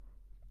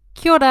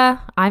Kia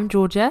ora, I'm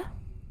Georgia.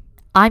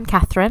 I'm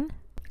Catherine.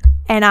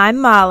 And I'm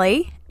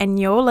Marley, and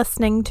you're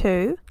listening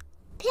to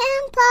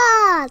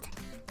Pampod.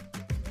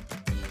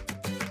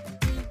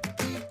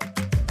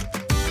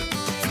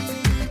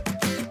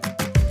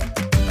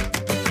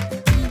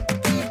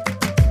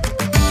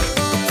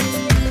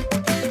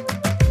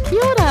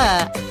 Kia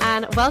ora,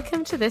 and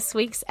welcome to this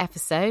week's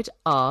episode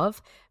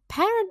of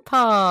Parent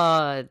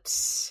Pod.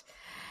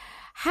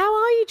 How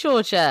are you,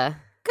 Georgia?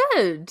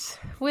 Good.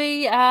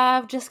 We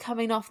are just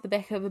coming off the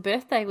back of a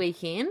birthday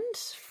weekend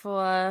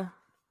for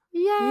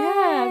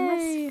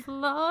Miss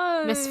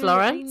Flo. Miss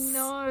Florence. I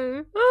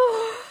know.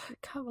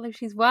 Can't believe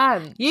she's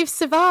won. You've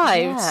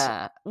survived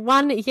Yeah.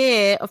 1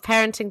 year of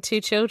parenting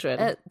 2 children.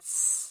 It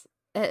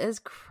is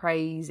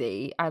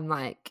crazy. I'm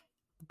like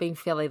been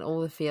feeling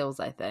all the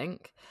feels, I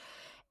think.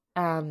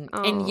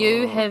 And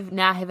you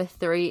now have a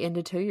 3 and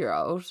a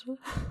 2-year-old.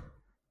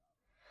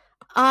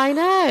 I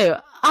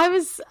know.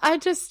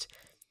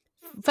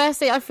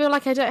 Firstly, I feel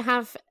like I don't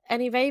have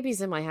any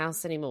babies in my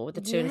house anymore with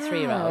the 2 and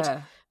 3-year-old.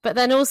 But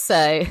then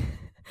also,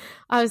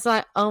 I was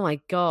like, oh my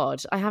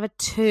God, I have a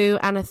 2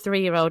 and a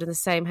 3-year-old in the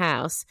same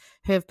house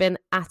who have been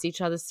at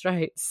each other's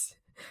throats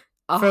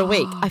for a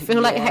week. I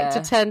feel like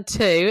Hector turned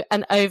 2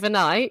 and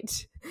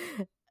overnight,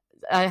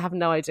 I have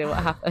no idea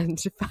what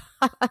happened. But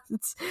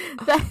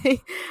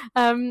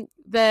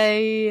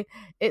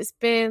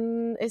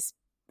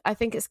I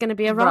think it's going to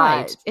be a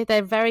ride. Right.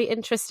 They're very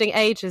interesting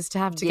ages to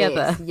have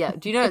together. Yes, yeah.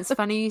 Do you know, it's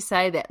funny you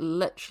say that.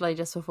 Literally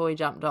just before we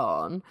jumped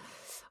on,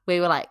 we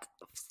were like,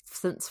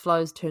 since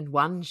Flo's turned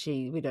 1,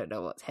 we don't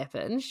know what's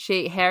happened.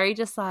 Harry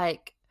just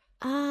like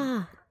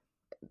kind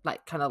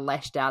of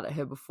lashed out at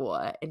her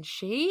before, and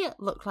she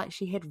looked like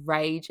she had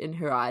rage in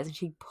her eyes, and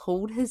she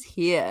pulled his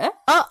hair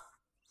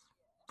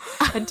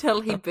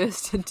until he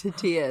burst into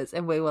tears,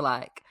 and we were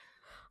like,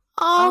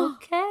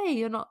 okay,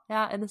 you're not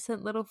our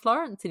innocent little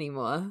Florence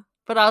anymore.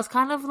 But I was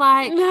kind of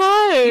like,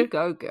 no, you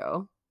go,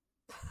 girl.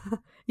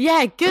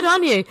 Yeah, good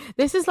on you.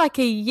 This is like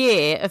a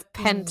year of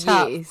pent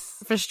up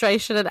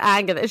frustration and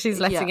anger that she's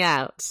letting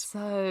out.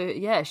 So,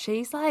 yeah,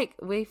 she's like,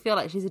 we feel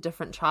like she's a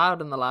different child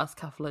in the last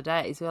couple of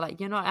days. We're like,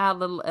 you're not our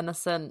little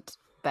innocent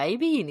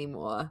baby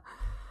anymore.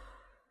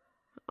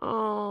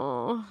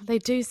 Oh, they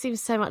do seem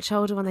so much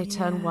older when they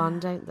turn 1,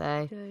 don't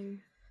they? They do.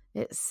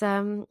 It's,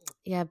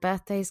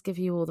 birthdays give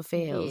you all the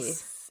feels.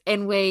 Yes.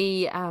 And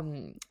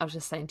I was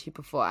just saying to you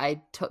before,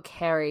 I took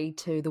Harry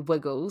to the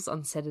Wiggles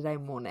on Saturday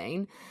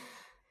morning.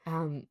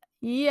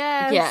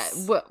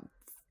 Yes. Yeah,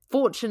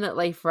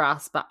 fortunately for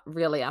us, but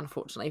really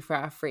unfortunately for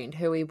our friend,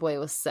 Hui Boy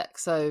was sick,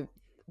 so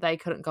they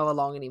couldn't go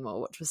along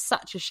anymore, which was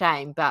such a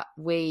shame. But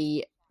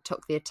we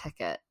took their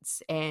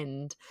tickets,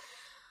 and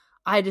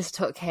I just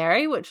took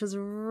Harry, which was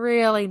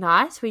really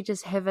nice.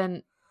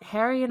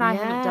 Harry and I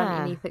haven't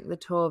done anything, the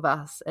 2 of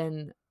us,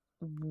 in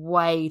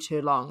way too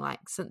long.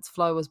 Like, since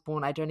Flo was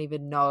born, I don't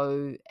even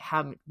know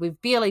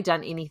we've barely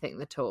done anything,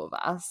 the 2 of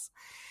us.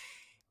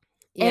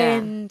 Yeah.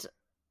 And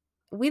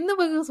when the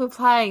Wiggles were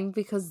playing,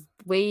 because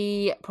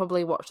we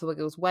probably watched the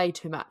Wiggles way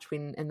too much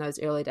in those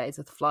early days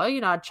with Flo,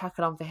 I'd chuck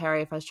it on for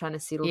Harry if I was trying to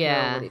settle her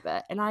or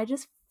whatever. And I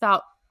just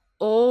felt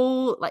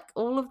all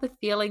of the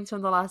feelings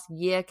from the last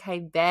year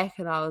came back,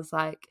 and I was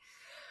like,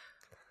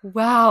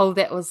 wow,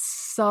 that was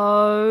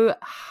so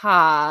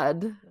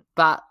hard,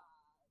 but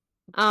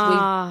we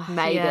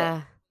made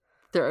it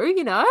through,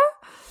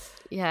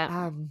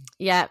 Yeah.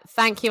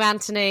 Thank you,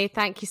 Anthony.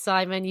 Thank you,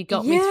 Simon. You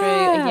got me through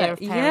a year of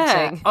parenting.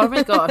 Yeah. Oh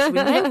my gosh,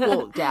 when they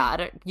walked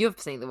out, you've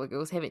seen the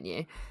Wiggles, haven't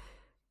you?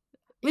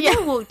 When they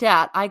walked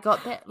out, I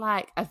got that,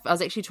 like, I was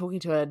actually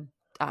talking to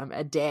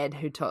a dad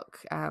who took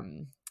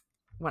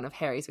one of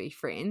Harry's wee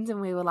friends,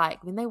 and we were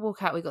like, when they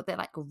walk out, we got that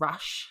like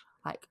rush,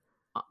 like,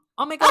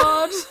 oh my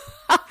god.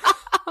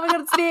 Oh my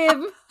god, it's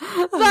them.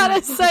 That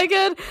is so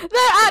good.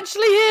 They're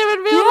actually here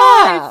in real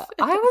life.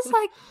 I was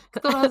like,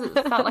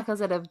 felt like I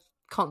was at a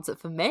concert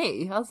for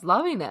me. I was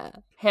loving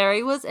it.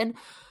 Harry was in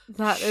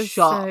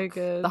shock so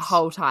good the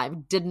whole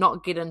time. Did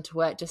not get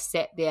into it. Just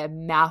sat there,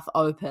 mouth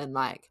open,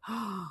 like,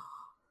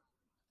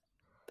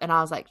 and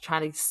I was like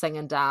trying to sing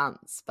and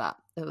dance, but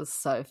it was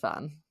so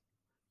fun.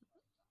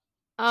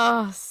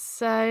 Oh,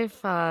 so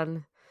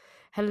fun.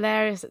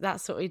 Hilarious that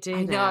that's what we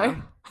do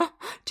now.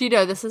 Do you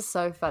know, this is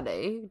so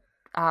funny.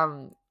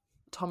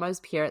 Tomo's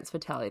parents were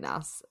telling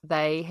us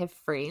they have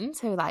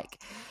friends who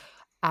like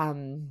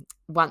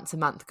once a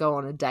month go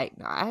on a date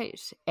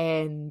night,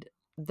 and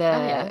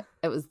they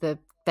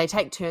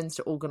take turns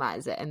to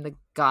organize it, and the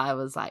guy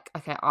was like,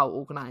 okay, I'll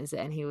organize it,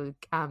 and he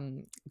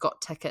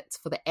got tickets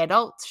for the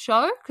adults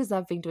show, because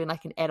they've been doing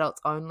like an adults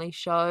only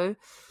show.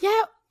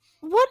 Yeah.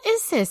 What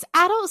is this?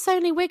 Adults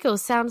only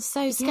Wiggles sounds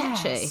so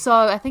sketchy. Yeah. So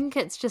I think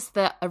it's just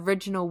the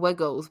original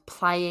Wiggles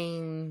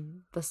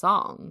playing the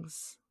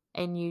songs,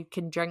 and you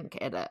can drink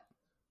at it.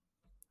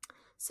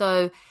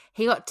 So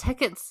he got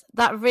tickets.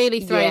 That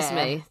really throws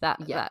me, that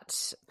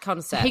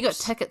concept. He got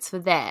tickets for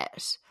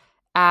that.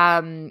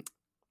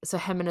 So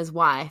him and his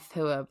wife,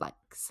 who are like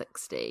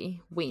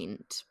 60,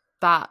 went,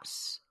 but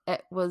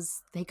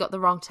he got the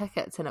wrong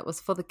tickets, and it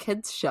was for the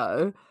kids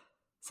show.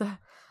 So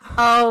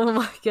Oh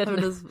my Him and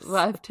goodness. his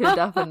wife turned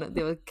up and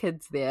there were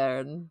kids there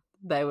and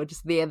they were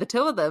just there, the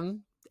two of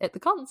them, at the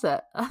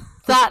concert.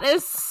 That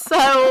is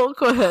so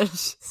awkward.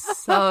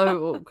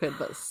 So awkward,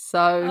 but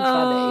so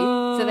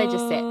funny. So they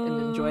just sat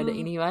and enjoyed it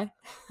anyway.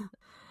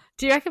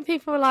 Do you reckon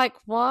people were like,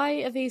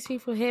 why are these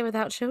people here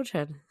without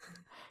children?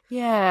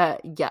 Yeah.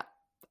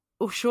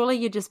 Well, surely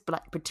you just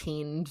like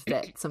pretend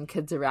that some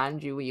kids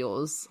around you were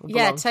yours. Or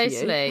Yeah, belong to you.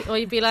 totally. Or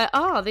you'd be like,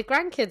 oh, the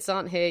grandkids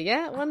aren't here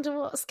yet. Wonder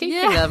what's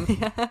keeping them.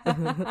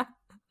 Yeah.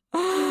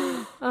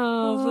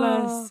 Oh,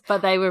 bless.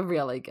 But they were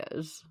really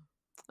good.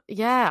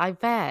 Yeah, I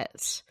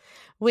bet.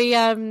 We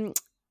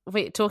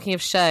talking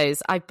of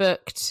shows, I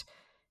booked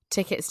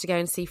tickets to go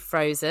and see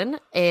Frozen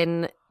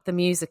in the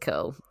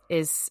musical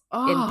is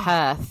in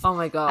Perth. Oh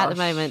my gosh. At the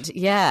moment,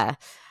 yeah.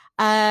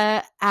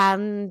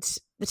 And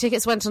the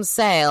tickets went on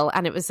sale,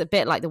 and it was a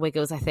bit like the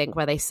Wiggles, I think,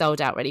 where they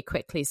sold out really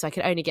quickly. So I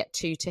could only get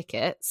 2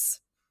 tickets.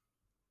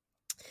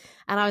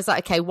 And I was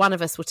like, okay, one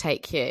of us will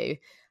take you.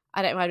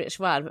 I don't mind which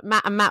one.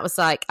 But Matt was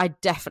like, I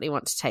definitely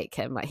want to take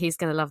him. Like, he's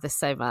going to love this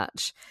so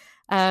much.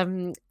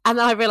 And then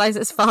I realised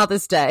it's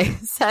Father's Day.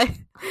 So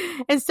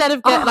instead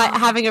of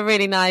having a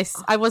really nice,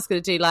 I was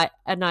going to do like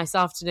a nice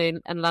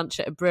afternoon and lunch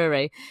at a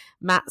brewery.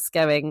 Matt's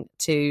going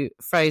to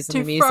Frozen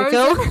the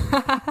musical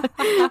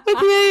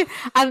with you.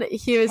 And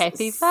he was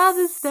Happy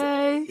Father's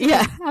Day.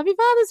 Yeah, Happy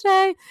Father's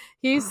Day.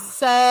 He's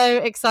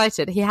so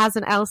excited. He has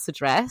an Elsa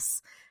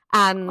dress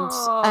and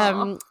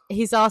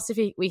he's asked if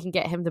we can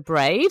get him the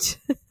braid.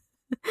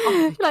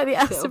 Like the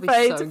Elsa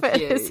braid to put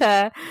in his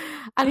hair.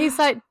 And he's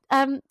like,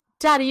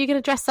 Dad, are you going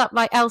to dress up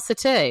like Elsa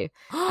too?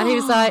 And he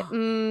was like,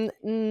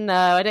 no,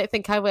 I don't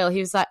think I will. He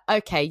was like,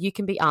 okay, you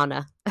can be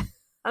Anna. And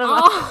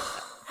I'm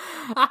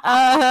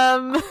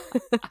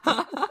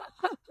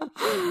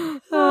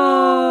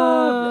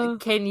like,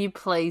 Can you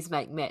please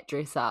make Matt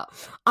dress up?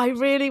 I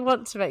really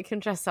want to make him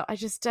dress up. I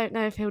just don't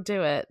know if he'll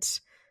do it.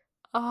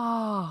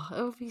 Oh,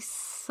 it would be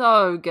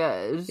so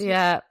good.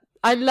 Yeah.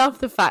 I love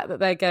the fact that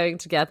they're going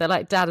together,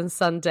 like dad and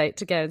son date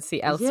to go and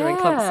see Elsa in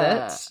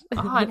concert.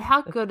 Oh, and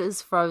how good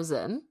is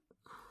Frozen?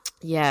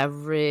 Yeah,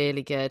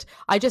 really good.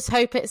 I just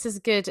hope it's as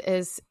good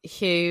as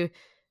Hugh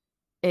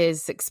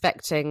is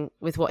expecting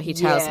with what he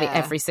tells me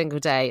every single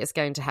day is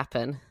going to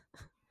happen.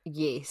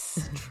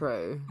 Yes,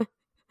 true.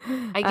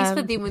 I guess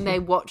for them, when they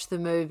watch the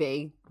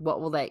movie,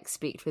 what will they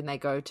expect when they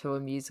go to a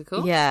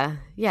musical? Yeah,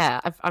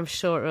 I'm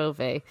sure it will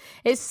be.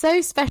 It's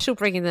so special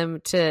bringing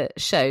them to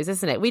shows,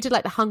 isn't it? We did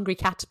like the Hungry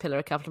Caterpillar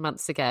a couple of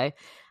months ago,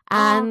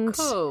 and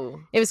cool.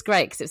 It was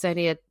great because it was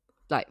only a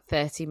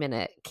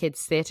 30-minute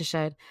kids theatre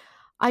show.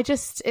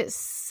 It's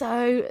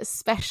so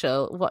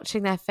special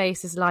watching their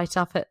faces light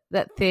up at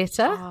that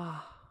theatre.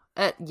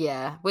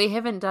 Yeah, we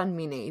haven't done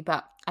many,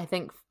 but I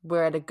think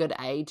we're at a good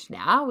age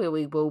now where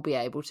we will be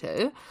able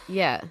to.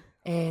 Yeah.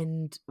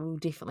 And we'll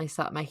definitely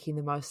start making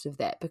the most of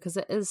that because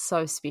it is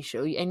so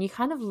special. And you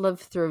kind of live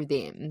through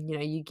them. You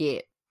know, you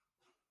get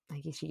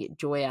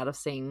joy out of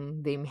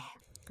seeing them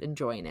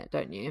enjoying it,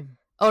 don't you?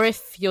 Or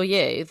if you're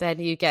you, then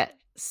you get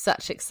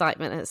such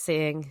excitement at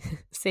seeing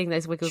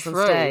those Wiggles True.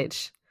 On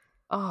stage.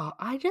 Oh,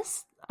 I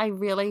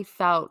really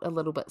felt a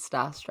little bit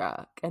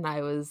starstruck, and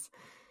I was,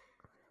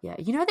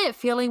 you know that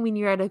feeling when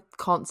you're at a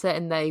concert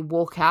and they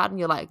walk out and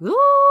you're like,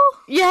 ooh,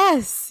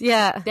 yes,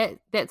 yeah,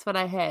 that's what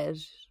I had.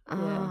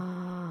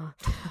 Yeah.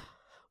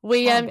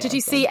 Did you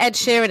see Ed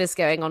Sheeran is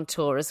going on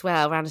tour as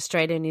well around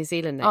Australia and New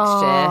Zealand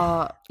next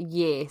year?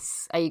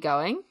 Yes. Are you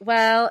going?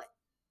 Well,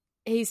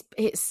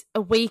 it's a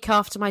week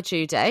after my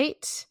due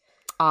date.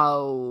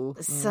 Oh,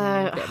 so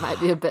that might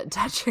be a bit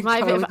touching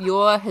with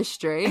your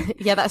history.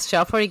 Yeah, that's true.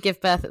 I'll probably give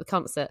birth at the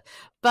concert.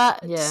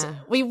 But yeah.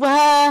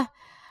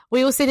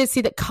 we also did see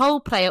that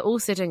Coldplay are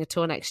also doing a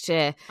tour next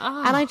year.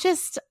 Oh. And I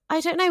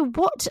don't know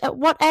at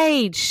what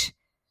age.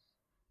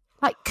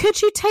 Like,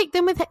 could you take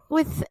them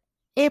with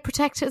ear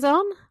protectors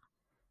on?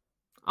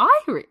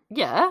 I would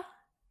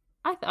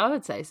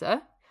say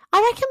so.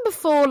 I reckon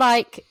before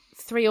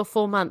 3 or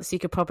 4 months you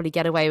could probably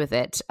get away with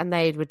it, and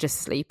they would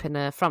just sleep in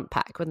a front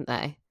pack, wouldn't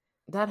they?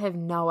 I'd have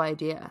no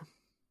idea.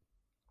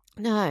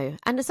 No.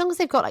 And as long as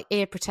they've got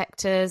ear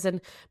protectors, and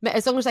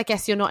as long as I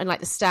guess you're not in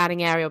the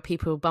standing area where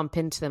people will bump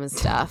into them and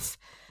stuff,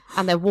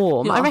 and they're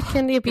warm, I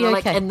reckon you'll be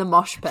okay. In the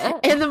mosh pit?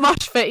 In the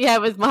mosh pit, yeah,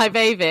 with my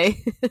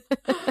baby.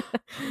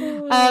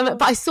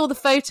 But I saw the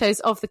photos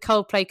of the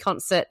Coldplay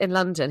concert in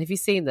London. Have you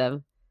seen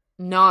them?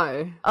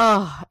 No.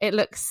 Oh, it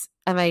looks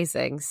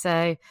amazing.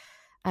 So,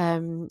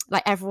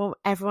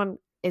 everyone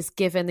is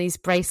given these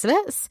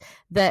bracelets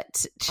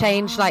that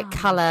change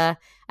colour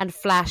and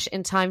flash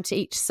in time to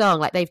each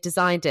song. They've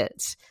designed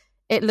it.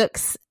 It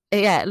looks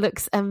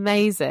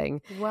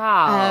amazing.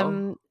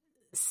 Wow.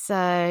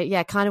 So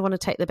yeah, kind of want to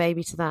take the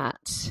baby to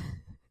that.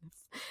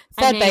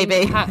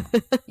 Baby.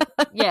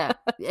 Yeah,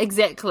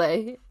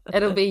 exactly.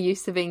 It'll be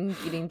used to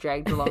getting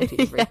dragged along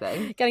to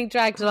everything. Yeah, getting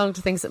dragged along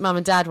to things that mum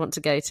and dad want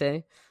to go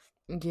to.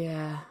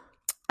 Yeah.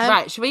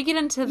 Right, should we get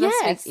into this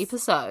week's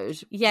episode?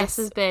 Yes. This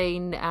has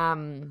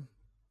been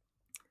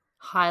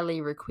highly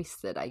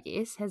requested, I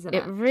guess, hasn't it?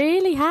 It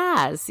really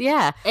has,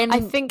 yeah. And I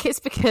think it's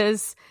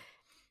because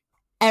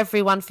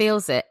everyone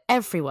feels it.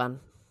 Everyone.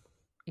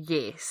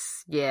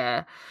 Yes,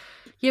 yeah.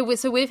 Yeah,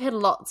 so we've had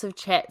lots of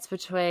chats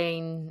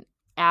between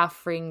our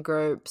friend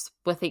groups,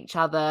 with each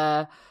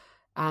other,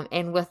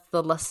 and with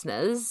the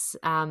listeners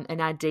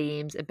in our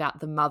DMs about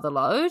the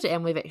Motherload,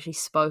 and we've actually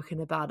spoken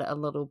about it a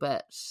little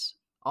bit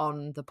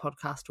on the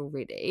podcast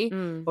already,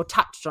 or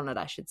touched on it,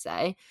 I should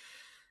say.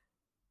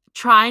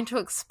 Trying to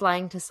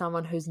explain to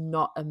someone who's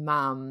not a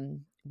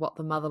mum what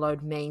the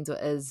Motherload means or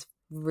is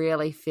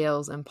really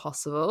feels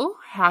impossible.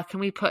 How can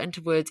we put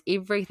into words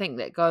everything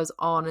that goes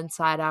on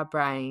inside our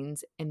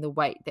brains and the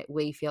weight that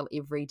we feel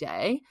every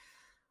day?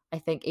 I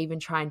think even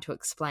trying to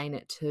explain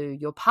it to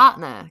your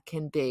partner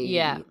can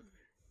be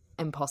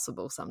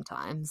impossible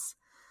sometimes.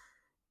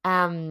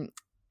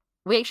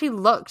 We actually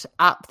looked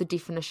up the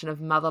definition of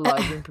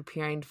Motherload when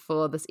preparing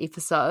for this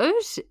episode,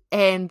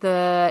 and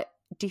the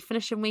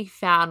definition we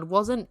found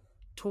wasn't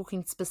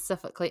talking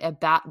specifically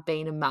about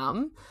being a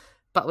mum,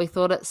 but we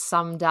thought it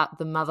summed up what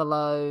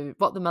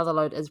the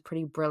Motherload is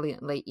pretty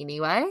brilliantly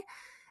anyway.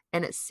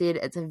 And it said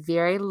it's a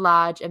very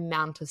large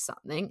amount of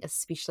something,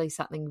 especially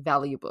something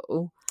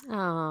valuable.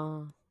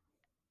 Oh.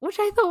 Which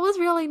I thought was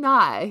really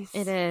nice.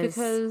 It is.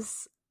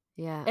 Because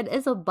it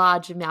is a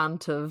large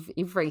amount of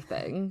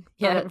everything.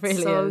 Yeah, it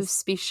really so is.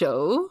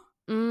 special.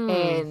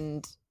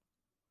 And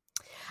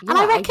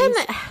I reckon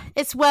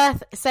it's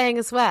worth saying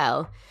as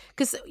well,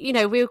 because, we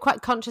were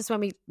quite conscious when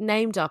we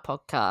named our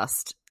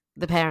podcast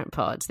The Parent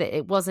Pod, that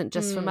it wasn't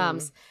just for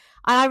mums.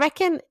 And I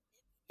reckon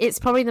it's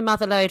probably the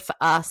Motherload for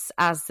us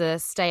as the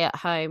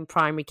stay-at-home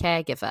primary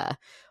caregiver,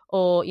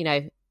 or,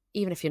 even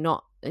if you're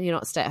not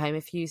stay-at-home,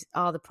 if you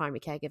are the primary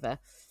caregiver.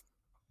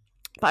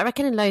 But I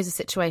reckon in loads of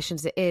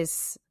situations it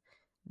is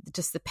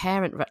just the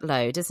parent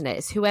load, isn't it?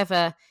 It's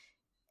whoever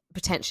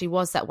potentially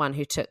was that one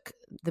who took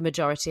the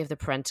majority of the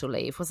parental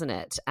leave, wasn't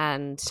it?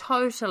 And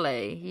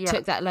totally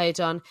took that load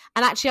on.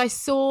 And actually I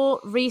saw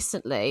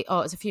recently, it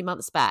was a few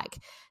months back,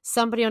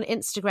 somebody on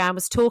Instagram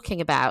was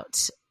talking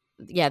about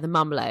the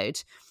mum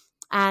load,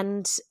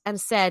 and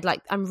said,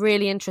 like, I'm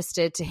really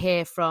interested to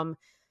hear from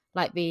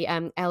like the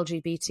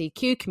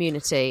LGBTQ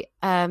community.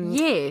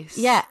 Yes.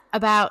 Yeah,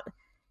 about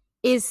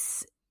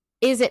is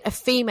it a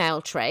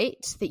female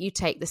trait that you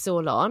take this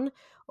all on?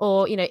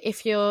 Or,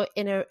 if you're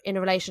in a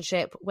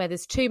relationship where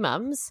there's two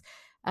mums,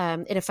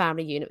 in a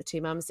family unit with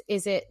two mums,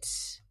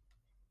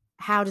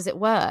 how does it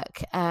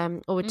work?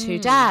 Or with two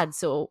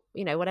dads, or,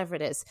 whatever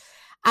it is.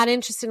 And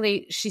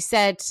interestingly, she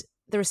said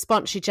the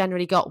response she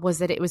generally got was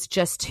that it was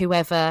just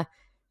whoever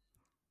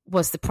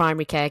was the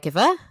primary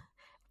caregiver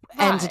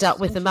ended up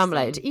with the mum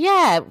load.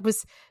 Yeah, it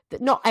was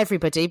not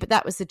everybody, but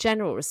that was the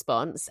general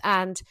response.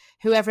 And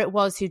whoever it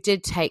was who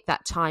did take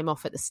that time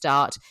off at the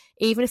start,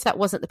 even if that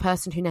wasn't the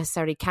person who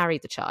necessarily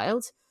carried the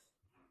child,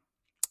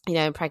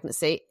 in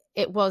pregnancy,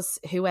 it was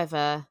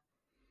whoever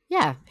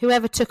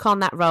took on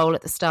that role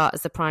at the start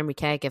as the primary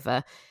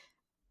caregiver.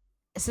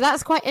 So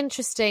that's quite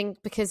interesting,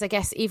 because I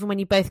guess even when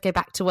you both go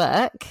back to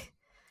work,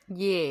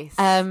 yes,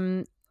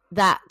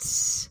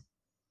 that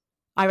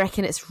I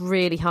reckon it's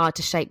really hard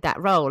to shake that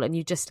role, and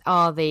you just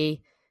are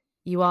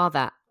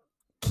that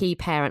key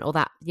parent, or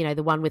that,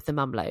 the one with the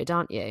mum load,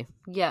 aren't you?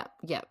 Yeah.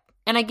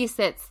 And I guess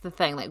that's the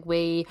thing, like,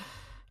 we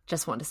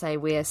just want to say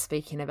we're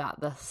speaking about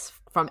this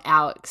from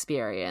our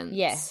experience.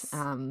 Yes.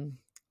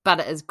 But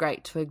it is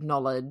great to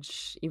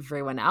acknowledge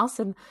everyone else.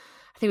 And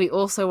I think we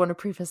also want to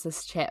preface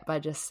this chat by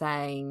just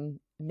saying,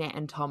 Nat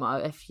and Tomo,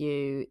 if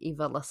you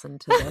ever listen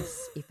to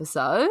this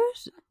episode,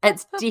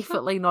 it's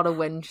definitely not a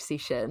whinge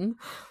session.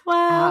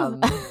 Wow.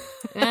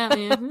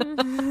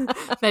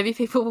 Maybe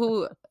people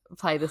will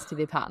play this to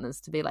their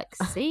partners to be like,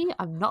 see,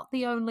 I'm not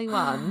the only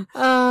one.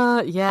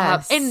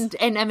 Yes. And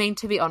I mean,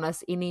 to be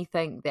honest,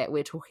 anything that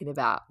we're talking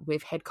about,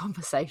 we've had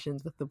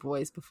conversations with the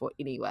boys before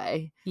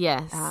anyway.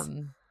 Yes.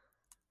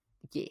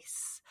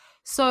 Yes.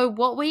 So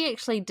what we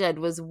actually did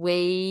was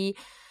we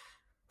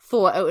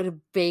thought it would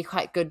be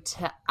quite good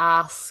to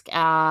ask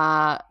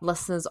our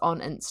listeners on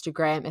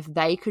Instagram if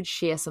they could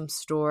share some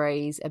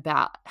stories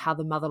about how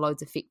the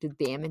Motherloads affected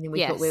them, and then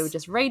we thought we would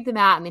just read them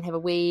out and then have a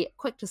wee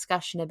quick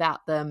discussion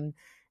about them.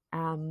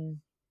 I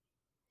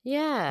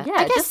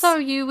guess, just so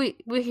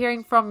we're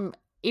hearing from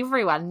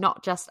everyone,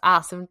 not just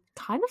us, and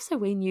kind of so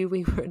we knew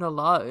we weren't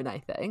alone, I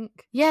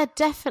think. Yeah,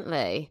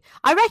 definitely.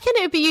 I reckon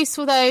it would be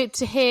useful though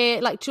to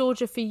hear, like,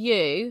 Georgia, for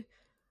you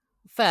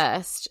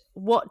first,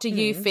 what do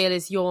you feel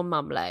is your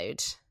mum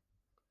load?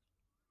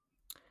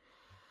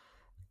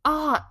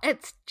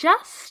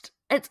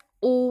 It's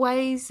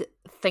always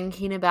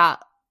thinking about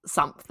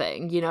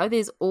something,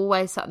 there's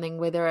always something,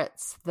 whether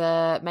it's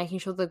the making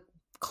sure the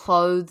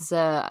clothes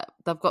are,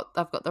 they've got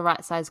the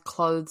right size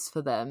clothes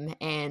for them,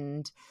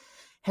 and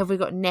have we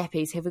got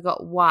nappies, have we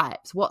got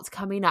wipes, what's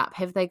coming up,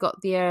 have they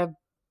got their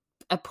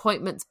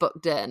appointments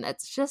booked in?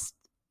 It's just,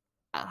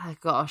 oh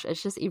gosh,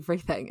 it's just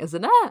everything,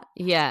 isn't it?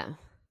 Yeah.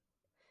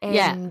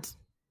 And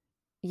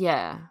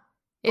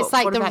it's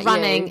like the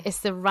running you? It's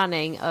the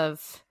running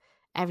of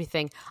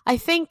everything. I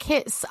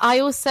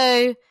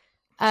also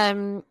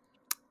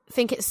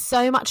think it's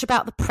so much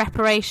about the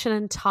preparation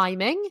and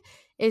timing.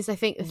 is I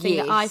think the thing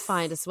that I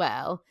find as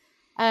well.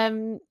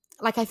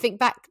 Like I think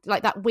back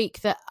like that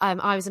week that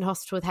I was in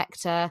hospital with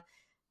Hector,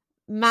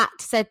 Matt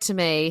said to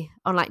me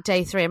on like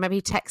day 3, and maybe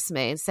he texted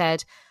me and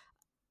said,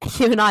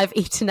 you and I have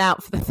eaten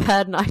out for the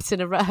 3rd night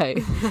in a row.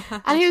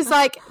 And he was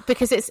like,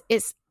 because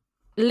it's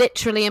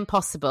literally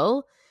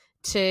impossible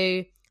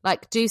to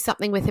like do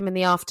something with him in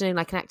the afternoon,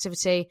 like an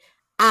activity,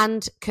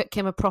 and cook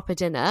him a proper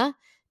dinner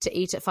to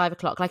eat at 5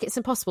 o'clock. Like it's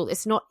impossible.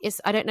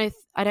 I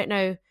don't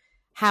know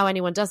how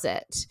anyone does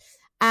it.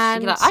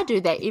 And like, I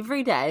do that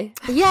every day.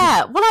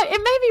 Yeah. Well, it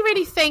made me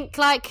really think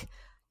like,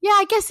 yeah,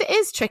 I guess it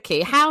is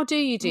tricky. How do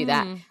you do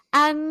that?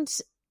 And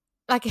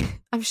like,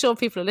 I'm sure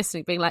people are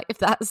listening being like, if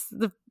that's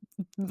the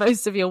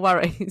most of your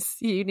worries,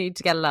 you need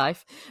to get a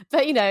life.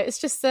 But, you know, it's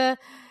just a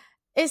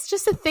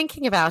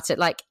thinking about it.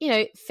 Like, you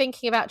know,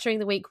 thinking about during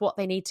the week what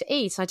they need to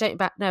eat. I don't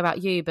know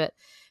about you, but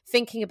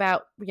thinking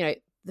about, you know,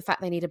 the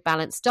fact they need a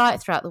balanced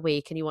diet throughout the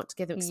week and you want to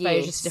give them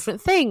exposure to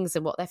different things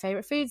and what their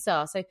favorite foods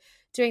are. So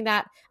doing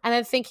that, and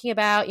then thinking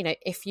about, you know,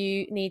 if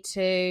you need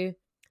to,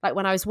 like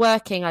when I was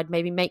working, I'd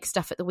maybe make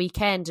stuff at the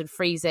weekend and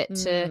freeze it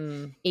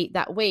to eat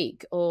that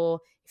week, or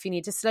if you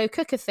need to slow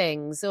cooker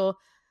things,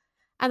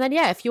 and then,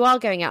 yeah, if you are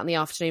going out in the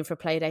afternoon for a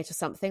play date or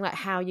something, like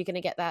how are you going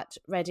to get that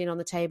ready and on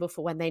the table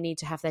for when they need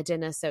to have their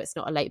dinner so it's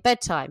not a late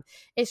bedtime?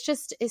 It's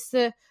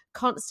the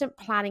constant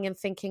planning and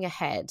thinking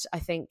ahead, I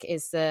think,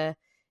 is the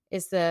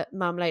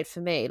mum load for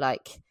me.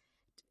 Like,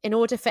 in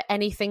order for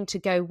anything to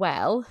go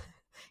well,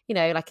 you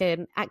know, like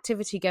an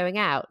activity going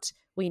out,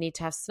 we need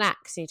to have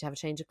snacks, you need to have a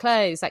change of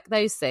clothes, like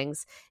those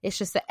things. It's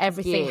just that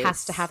everything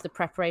has to have the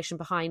preparation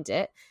behind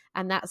it.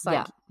 And that's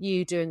like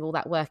you doing all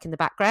that work in the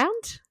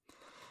background.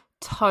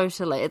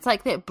 Totally. It's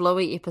like that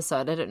Bluey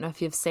episode. I don't know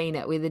if you've seen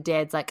it, where the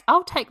dad's like,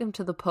 I'll take them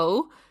to the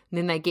pool. And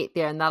then they get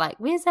there and they're like,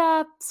 where's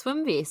our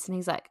swim vest? And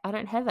he's like, I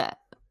don't have it.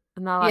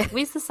 And they're like,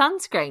 where's the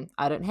sunscreen?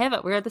 I don't have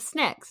it. Where are the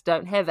snacks?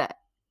 Don't have it.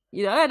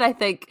 You know, and I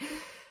think,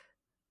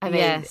 I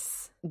mean,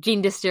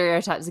 gender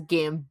stereotypes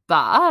again,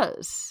 but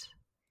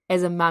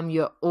as a mum,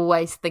 you're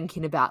always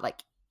thinking about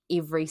like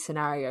every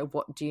scenario.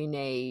 What do you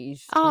need?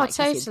 Oh, like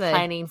totally. You said,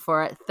 planning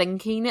for it,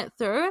 thinking it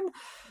through.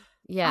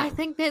 And I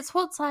think that's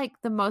what's like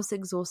the most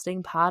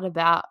exhausting part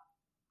about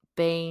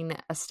being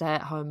a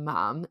stay-at-home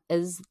mum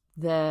is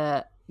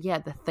the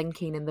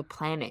thinking and the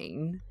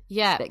planning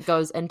that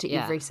goes into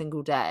every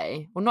single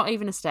day. Well, not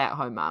even a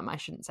stay-at-home mum, I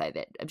shouldn't say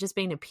that. I've just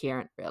been a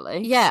parent,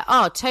 really. Yeah,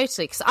 oh,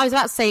 totally. Because I was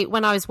about to say,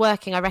 when I was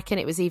working, I reckon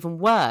it was even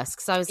worse.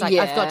 Because I was like,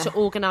 I've got to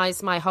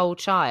organise my whole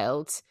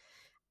child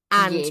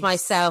and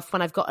myself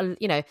when I've got,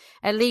 you know,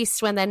 at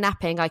least when they're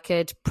napping, I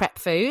could prep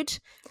food.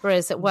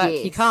 Whereas at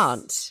work, you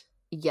can't.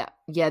 Yeah,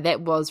 that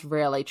was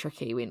really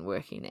tricky when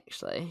working,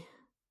 actually.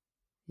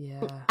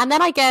 Yeah. And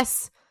then I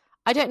guess,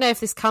 I don't know if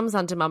this comes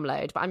under mum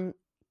load, but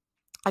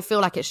I feel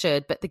like it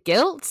should, but the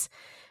guilt,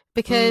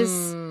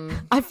 because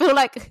I feel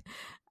like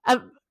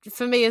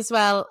for me as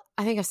well,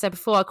 I think I've said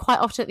before, quite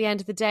often at the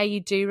end of the day, you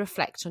do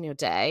reflect on your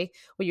day,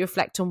 or you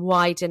reflect on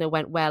why dinner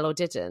went well or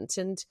didn't.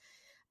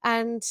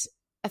 And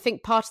I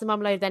think part of the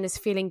mum load then is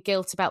feeling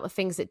guilt about the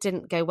things that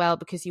didn't go well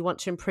because you want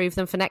to improve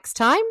them for next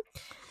time.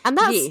 And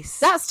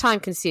that's time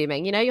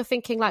consuming. You know, you're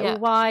thinking like,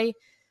 well,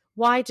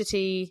 why did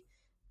we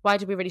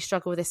really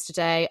struggle with this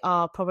today?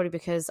 Oh, probably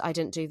because I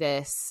didn't do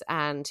this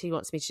and he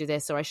wants me to do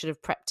this, or I should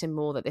have prepped him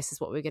more that this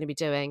is what we're going to be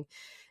doing.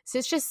 So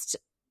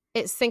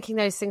it's thinking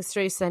those things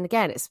through. So then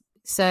again, it's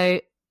so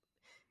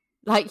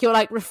like you're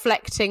like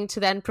reflecting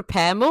to then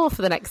prepare more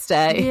for the next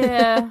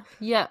day.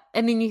 Yeah.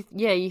 And then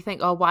you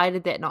think, oh, why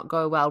did that not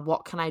go well?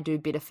 What can I do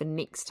better for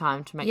next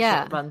time to make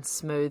sure it runs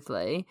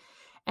smoothly?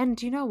 And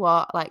do you know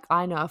what? Like,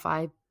 I know if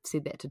I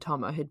said that to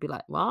Tomo, he'd be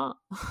like, what?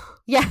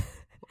 Yeah.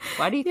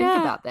 Why do you think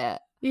about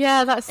that?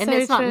 Yeah, that's so true.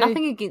 And it's not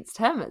nothing against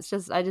him. It's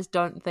just I just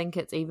don't think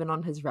it's even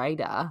on his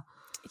radar.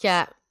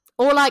 Yeah.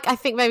 Or like I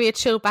think maybe a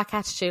chilled back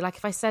attitude. Like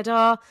if I said,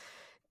 oh,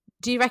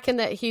 do you reckon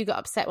that Hugh got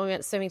upset when we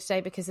went swimming today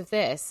because of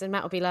this? And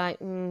Matt would be like,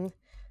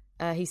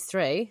 he's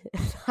 3.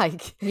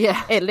 Like,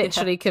 it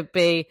literally could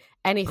be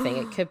anything.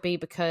 It could be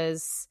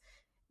because,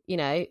 you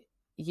know,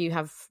 you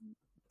have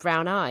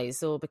brown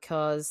eyes, or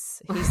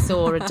because he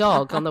saw a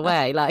dog on the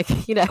way.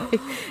 Like, you know,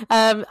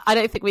 I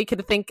don't think we can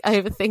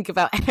overthink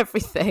about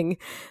everything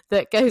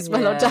that goes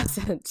well or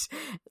doesn't.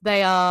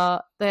 They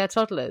are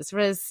toddlers.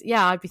 Whereas,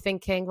 I'd be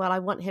thinking, well, I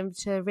want him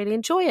to really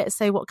enjoy it.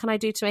 So what can I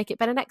do to make it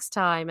better next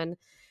time? And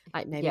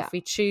like maybe if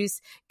we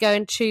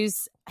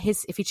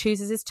if he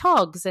chooses his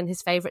togs and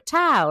his favorite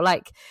towel,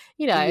 like,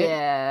 you know.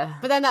 Yeah.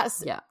 But then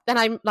then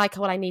I'm like,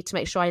 well, I need to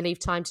make sure I leave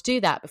time to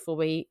do that before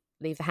we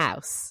leave the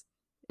house,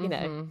 you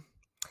know.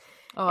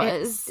 Oh,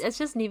 it's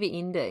just never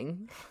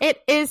ending.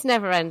 It is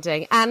never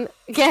ending. And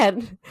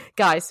again,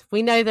 guys,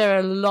 we know there are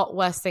a lot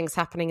worse things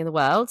happening in the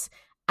world.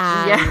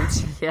 And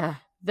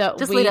that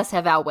just let us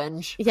have our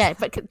whinge. Yeah,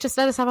 but just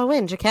let us have our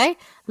whinge, okay?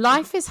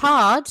 Life is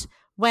hard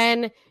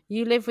when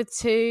you live with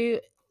two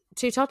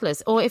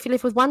toddlers, or if you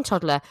live with one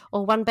toddler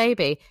or one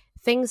baby.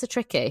 Things are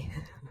tricky.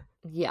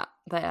 Yeah,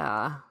 they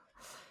are.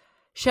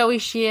 Shall we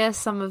share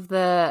some of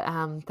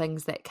the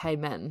things that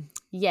came in?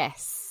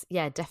 Yes.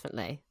 Yeah,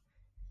 definitely.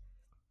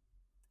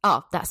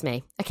 Oh, that's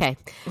me. Okay.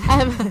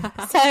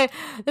 So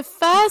the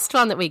first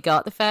one that we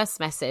got, the first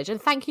message,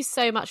 and thank you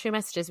so much for your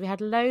messages. We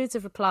had loads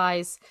of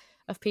replies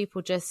of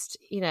people just,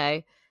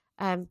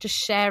 just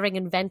sharing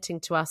and venting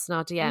to us in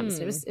our DMs.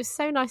 It was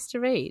so nice to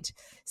read.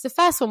 So the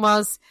first one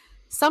was,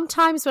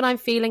 sometimes when I'm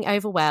feeling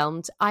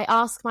overwhelmed, I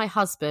ask my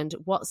husband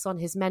what's on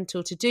his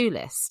mental to-do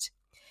list.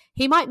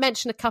 He might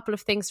mention a couple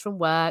of things from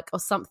work or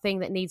something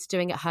that needs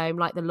doing at home,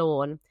 like the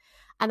lawn.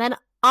 And then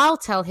I'll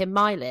tell him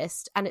my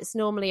list, and it's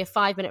normally a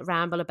 5-minute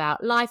ramble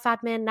about life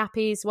admin,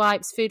 nappies,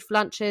 wipes, food for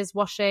lunches,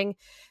 washing,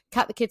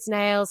 cut the kids'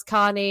 nails,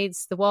 car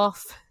needs, the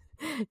waff,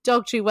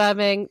 dog tree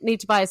worming, need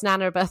to buy his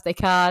nana a birthday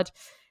card.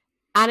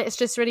 And it's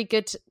just really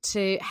good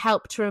to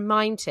help to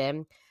remind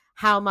him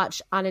how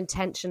much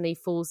unintentionally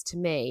falls to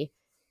me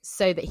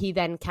so that he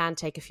then can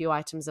take a few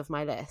items off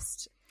my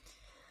list.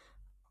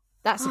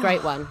 That's a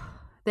great one.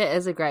 That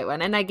is a great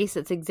one. And I guess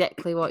it's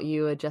exactly what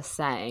you were just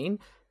saying.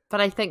 But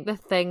I think the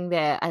thing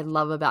that I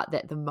love about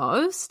that the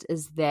most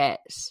is that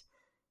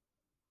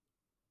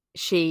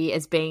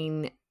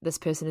this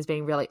person is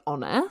being really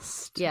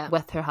honest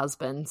with her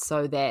husband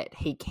so that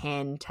he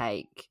can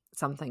take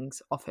some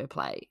things off her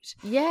plate.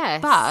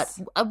 Yes.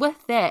 But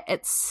with that,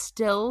 it's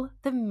still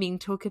the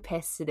mental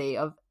capacity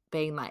of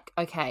being like,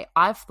 okay,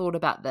 I've thought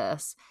about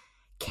this.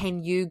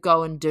 Can you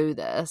go and do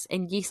this?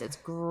 And yes, it's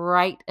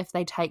great if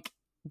they take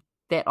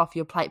that off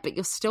your plate, but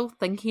you're still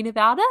thinking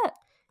about it.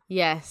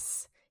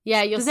 Yes.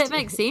 Yeah. Does that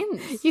make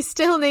sense? You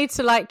still need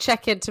to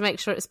check in to make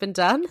sure it's been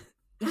done.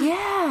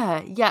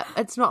 Yeah.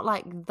 It's not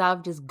like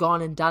they've just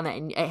gone and done it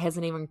and it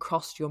hasn't even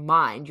crossed your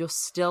mind. You're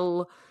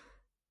still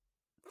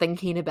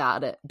thinking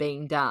about it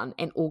being done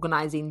and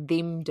organising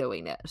them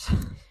doing it.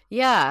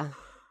 Yeah.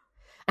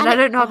 And I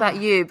don't know about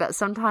you, but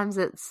sometimes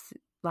it's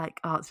like,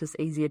 it's just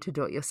easier to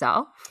do it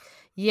yourself.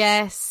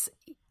 Yes,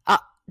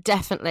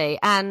 definitely.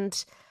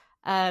 And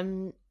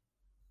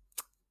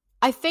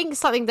I think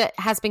something that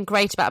has been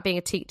great about being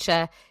a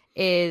teacher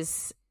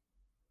is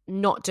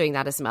not doing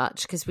that as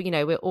much, because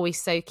we're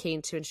always so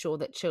keen to ensure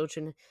that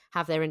children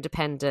have their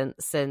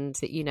independence and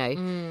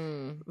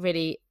that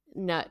really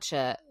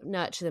nurture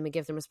them and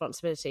give them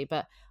responsibility.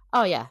 But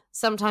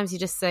sometimes you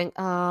just think,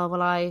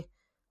 I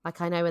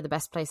know where the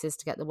best place is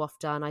to get the waff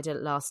done. I did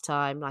it last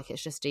time.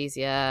 It's just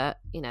easier,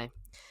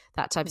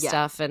 that type of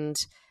stuff.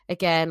 And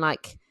again,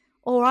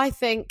 or I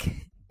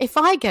think if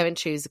I go and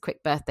choose a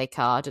quick birthday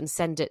card and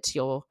send it to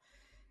your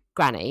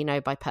granny,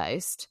 by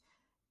post,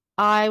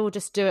 I will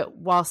just do it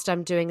whilst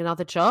I'm doing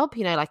another job,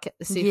 like at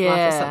the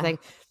supermarket or something.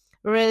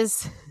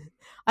 Whereas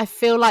I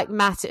feel like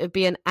Matt, it would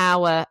be an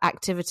hour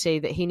activity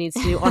that he needs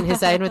to do on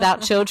his own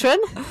without children.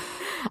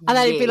 And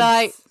then he'd be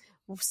like,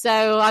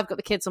 so I've got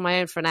the kids on my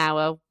own for an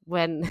hour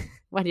when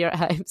you're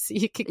at home, so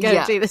you could go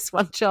and do this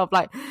one job.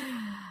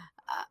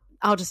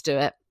 I'll just do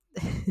it.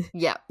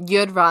 Yeah,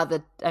 you'd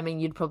rather,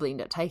 you'd probably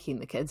end up taking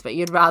the kids, but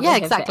you'd rather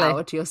have that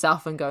hour to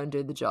yourself and go and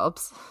do the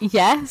jobs.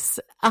 Yes,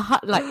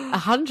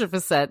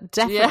 100%,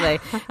 definitely.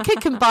 Could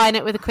combine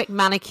it with a quick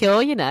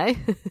manicure,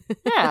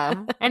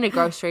 Yeah, and a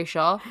grocery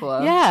shop.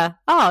 Yeah,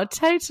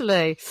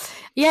 totally.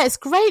 Yeah, it's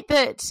great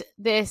that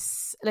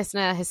this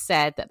listener has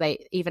said that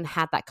they even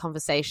had that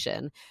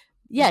conversation.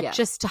 Yeah,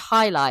 just to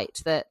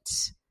highlight that,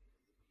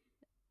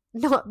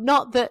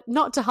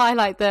 not to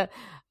highlight that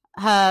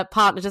her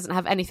partner doesn't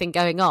have anything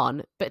going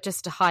on, but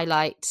just to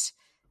highlight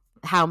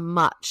how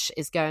much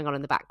is going on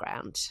in the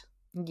background.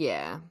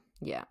 Yeah.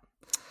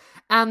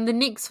 The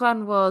next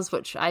one was,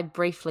 which I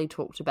briefly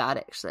talked about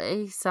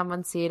actually.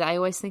 Someone said, I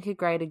always think a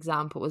great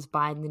example was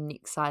buying the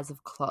next size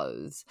of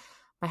clothes.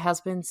 My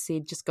husband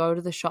said, just go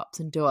to the shops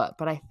and do it.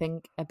 But I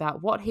think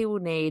about what he will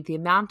need, the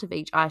amount of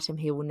each item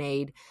he will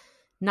need,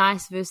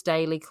 nice versus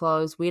daily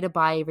clothes, where to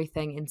buy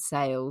everything, and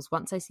sales.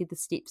 Once I said the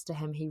steps to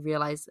him, he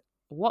realised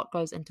what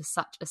goes into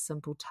such a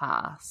simple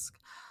task.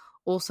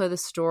 Also the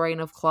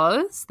storing of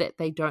clothes that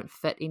they don't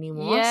fit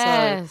anymore.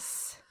 Yes.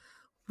 So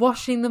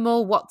washing them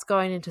all, what's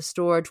going into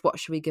storage, what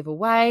should we give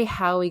away,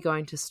 how are we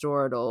going to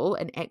store it all,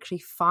 and actually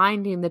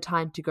finding the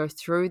time to go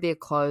through their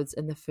clothes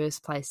in the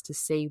first place to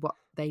see what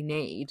they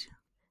need.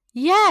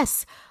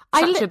 Yes.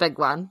 Such a big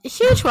one. A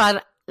huge one.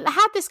 I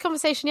had this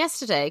conversation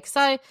yesterday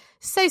because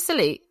so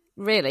silly,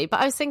 really, but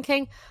I was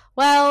thinking,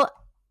 well,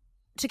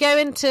 to go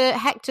into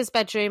Hector's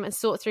bedroom and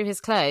sort through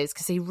his clothes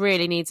because he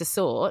really needs a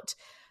sort,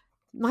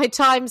 my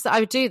times that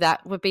I would do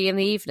that would be in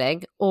the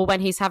evening or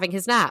when he's having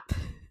his nap.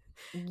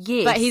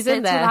 Yes, but he's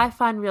in there. That's what I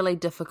find really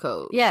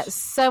difficult. Yeah, it's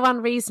so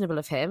unreasonable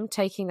of him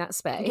taking that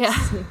space.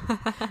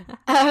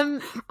 Yeah.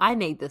 I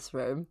need this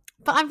room.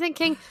 But I'm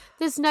thinking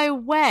there's no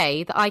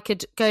way that I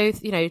could go,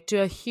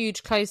 do a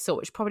huge clothes sort,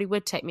 which probably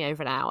would take me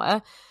over an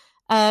hour,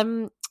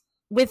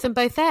 with them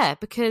both there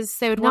because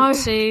they would want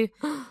to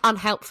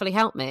unhelpfully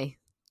help me.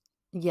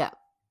 Yeah,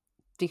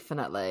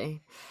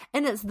 definitely.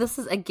 And this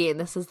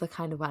is the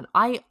kind of one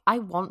I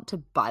want to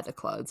buy the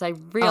clothes. I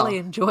really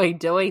enjoy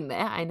doing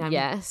that. And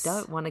I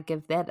don't want to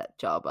give that a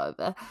job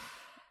over.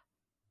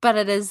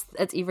 But it's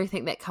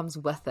everything that comes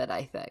with it,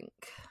 I think.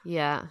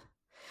 Yeah.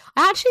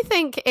 I actually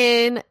think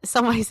in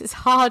some ways it's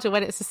harder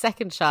when it's a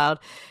second child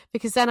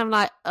because then I'm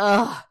like,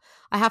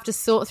 I have to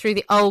sort through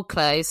the old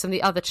clothes from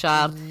the other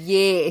child.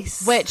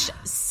 Yes. Which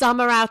some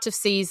are out of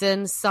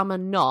season, some are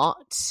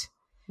not.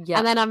 Yeah.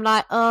 And then I'm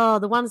like, oh,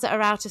 the ones that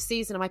are out of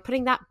season, am I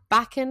putting that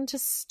back into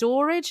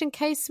storage in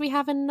case we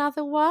have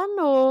another one?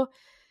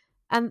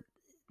 And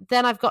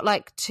then I've got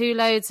like 2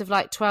 loads of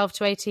like 12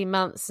 to 18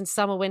 months and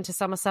summer, winter,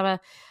 summer.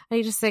 And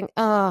you just think,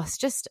 oh,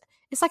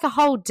 it's like a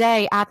whole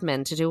day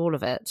admin to do all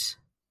of it.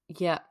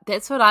 Yeah,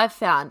 that's what I've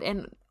found.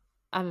 And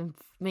I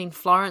mean,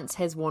 Florence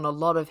has worn a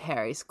lot of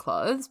Harry's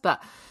clothes,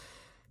 but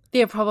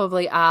there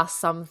probably are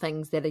some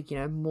things that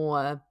are,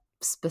 more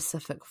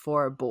specific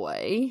for a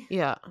boy.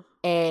 Yeah.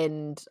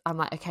 And I'm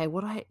like, okay,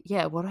 what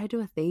do I do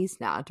with these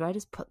now? Do I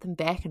just put them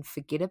back and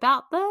forget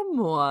about them,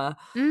 or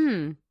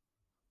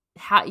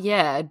how?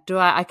 Yeah, do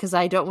I? Because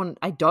I don't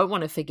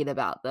want to forget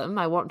about them.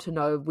 I want to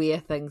know where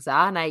things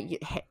are, and I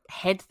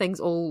had things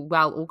all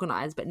well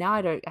organized, but now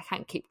I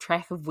can't keep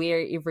track of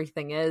where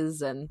everything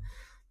is, and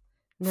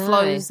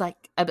Flo's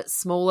like a bit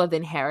smaller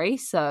than Harry,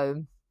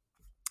 so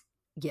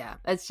yeah,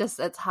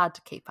 it's hard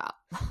to keep up.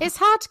 It's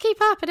hard to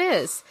keep up. It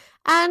is.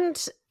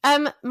 And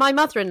my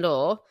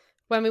mother-in-law,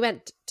 when we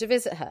went to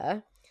visit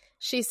her,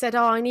 she said,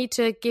 oh, I need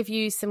to give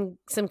you some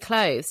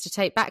clothes to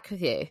take back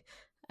with you,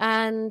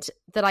 and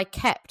that I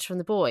kept from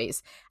the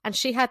boys. And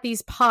she had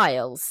these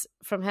piles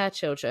from her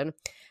children,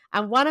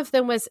 and one of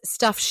them was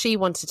stuff she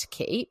wanted to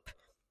keep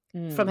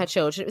from her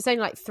children. It was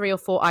only like 3 or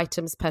 4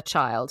 items per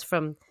child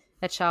from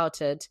their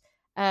childhood,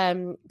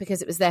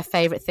 because it was their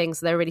favourite thing,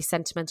 so they were really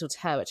sentimental to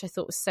her, which I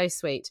thought was so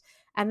sweet.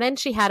 And then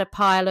she had a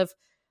pile of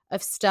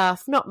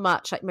stuff, not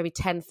much, like maybe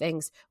 10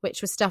 things,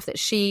 which was stuff that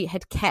she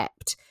had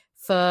kept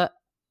for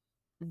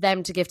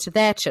them to give to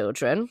their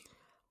children.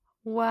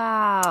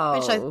 Wow.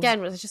 Which I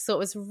just thought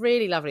was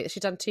really lovely that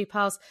she'd done 2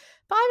 piles.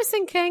 But I was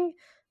thinking,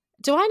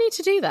 do I need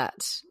to do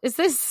that?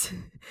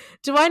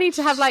 Do I need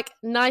to have like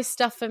nice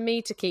stuff for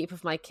me to keep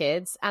with my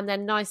kids, and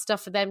then nice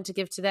stuff for them to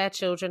give to their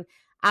children,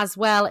 as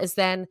well as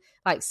then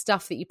like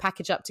stuff that you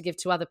package up to give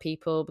to other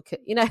people? Because,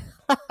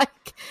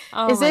 like,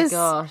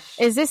 gosh.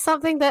 Is this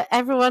something that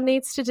everyone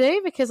needs to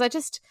do? Because I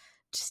just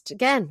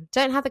again,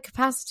 don't have the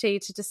capacity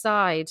to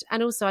decide.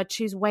 And also I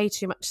choose way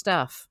too much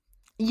stuff.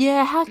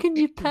 Yeah, how can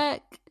you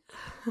pick?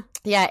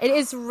 Yeah, it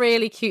is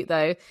really cute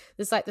though.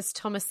 There's like this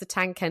Thomas the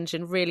Tank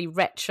Engine, really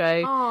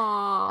retro,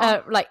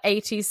 like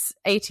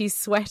 80s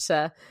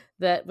sweater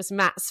that was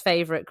Matt's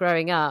favourite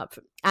growing up.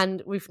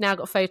 And we've now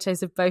got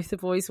photos of both the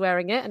boys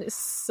wearing it, and it's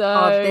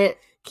so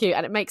cute,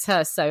 and it makes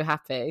her so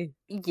happy.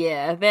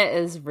 Yeah, that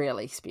is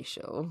really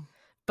special.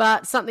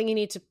 But something you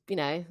need to,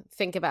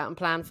 think about and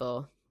plan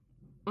for.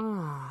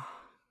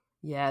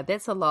 Yeah,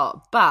 that's a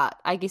lot. But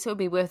I guess it would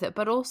be worth it.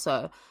 But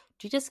also,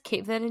 do you just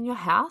keep that in your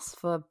house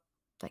for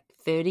like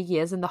 30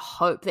 years in the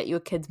hope that your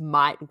kids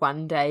might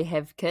one day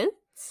have kids?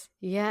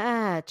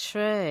 Yeah,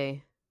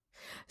 true.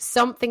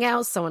 Something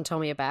else someone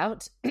told me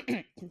about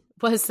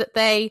was that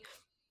they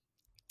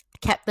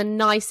kept the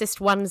nicest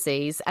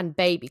onesies and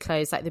baby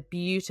clothes, like the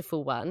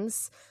beautiful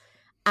ones,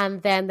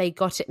 and then they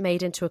got it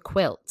made into a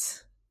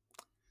quilt.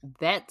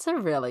 That's a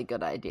really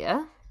good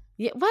idea.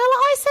 Yeah, well,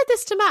 I said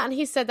this to Matt, and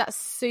he said that's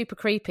super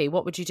creepy.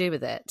 What would you do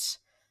with it?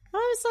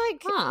 And I was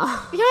like,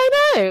 yeah,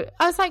 I know.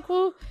 I was like,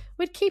 well,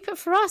 we'd keep it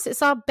for us.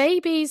 It's our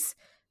baby's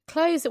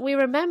clothes that we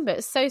remember.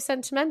 It's so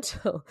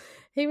sentimental.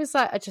 He was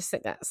like, I just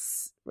think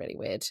that's really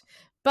weird.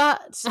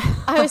 But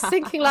I was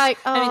thinking like,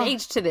 I mean,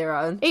 each to their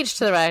own. Each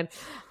to their own.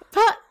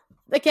 But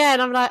again,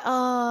 I'm like,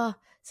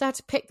 so I had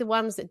to pick the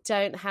ones that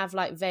don't have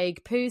like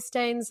vague poo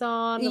stains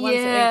on, the ones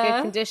that are in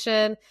good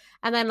condition.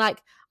 And then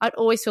like, I'd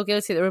always feel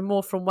guilty that there were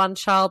more from one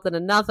child than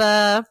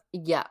another.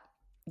 Yeah.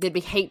 There'd be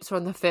heaps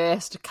from the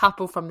first, a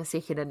couple from the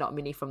second, and not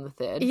many from the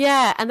third.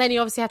 Yeah. And then you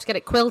obviously have to get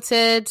it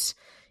quilted.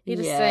 You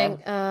just think,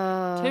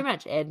 too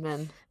much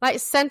admin. Like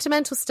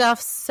sentimental stuff,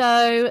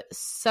 so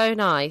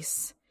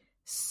nice.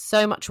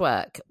 So much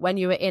work when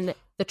you were in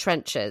the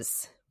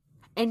trenches.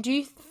 And do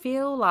you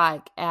feel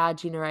like our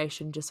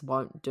generation just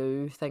won't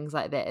do things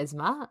like that as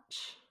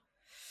much?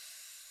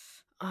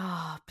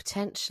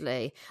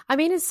 Potentially. I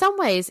mean, in some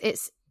ways,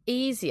 it's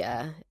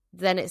easier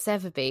than it's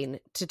ever been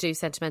to do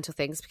sentimental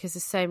things, because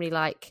there's so many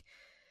like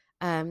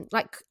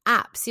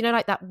apps,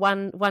 like that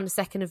 1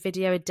 second of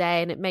video a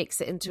day, and it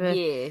makes it into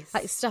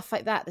like stuff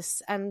like that.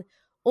 And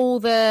all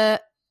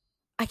the,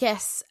 I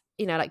guess,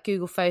 like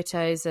Google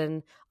Photos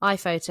and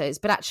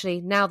iPhotos, but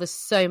actually now there's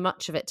so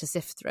much of it to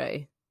sift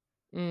through.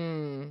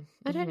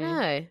 I don't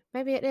know.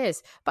 Maybe it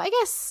is. But I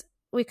guess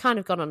we've kind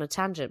of gone on a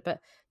tangent. But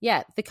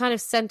yeah, the kind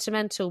of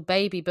sentimental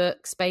baby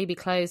books, baby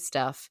clothes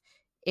stuff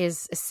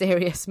is a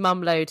serious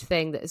mum load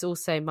thing that is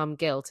also mum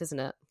guilt, isn't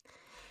it?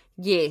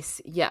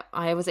 Yes. Yeah.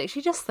 I was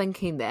actually just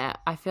thinking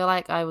that. I feel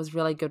like I was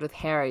really good with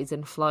Harry's,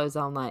 and Flo's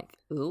I'm like,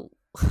 ooh.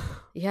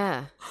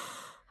 Yeah.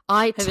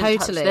 I haven't totally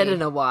touched that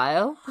in a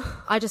while.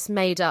 I just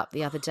made up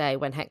the other day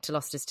when Hector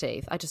lost his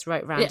teeth. I just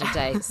wrote random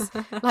dates.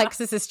 Like,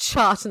 there's this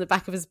chart in the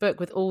back of his book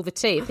with all the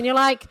teeth. And you're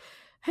like,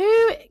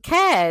 who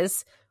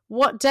cares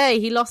what day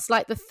he lost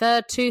like the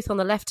 3rd tooth on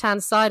the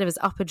left-hand side of his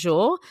upper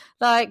jaw?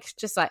 Like,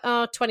 just like,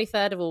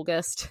 23rd of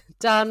August.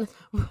 Done.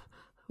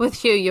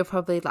 With you, you're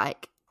probably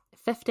like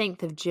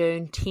 15th of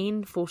June,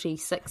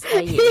 10:46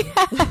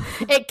 a.m.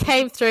 It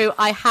came through.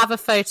 I have a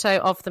photo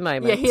of the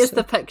moment. Yeah, here's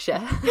the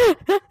picture.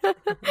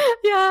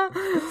 Yeah.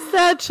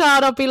 Third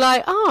child, I'll be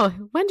like, oh,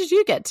 when did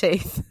you get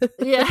teeth?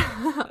 Yeah.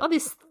 Oh,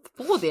 there's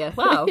 4 there.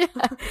 Wow. Yeah.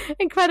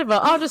 Incredible.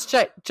 I'll just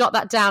jot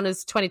that down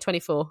as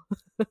 2024.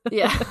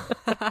 Yeah.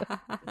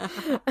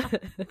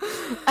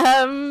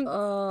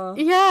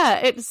 Yeah,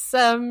 it's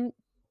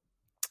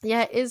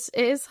it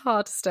is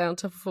hard to stay on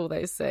top of all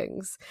those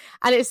things.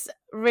 And it's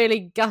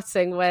really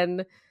gutting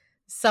when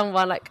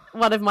someone, like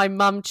one of my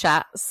mum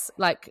chats,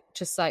 like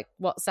just like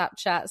WhatsApp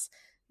chats,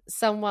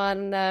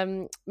 someone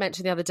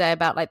mentioned the other day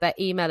about like their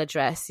email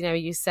address. You know,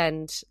 you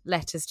send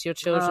letters to your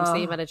children's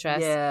email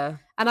address. Yeah.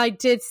 And I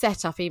did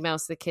set up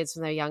emails to the kids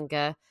when they were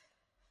younger.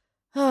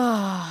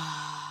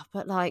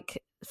 But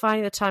like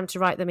finding the time to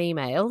write them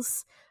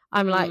emails,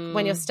 I'm like,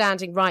 when you're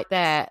standing right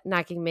there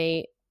nagging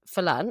me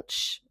for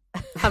lunch,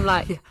 I'm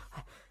like,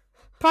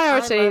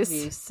 priorities. I love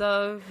you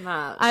so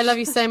much. I love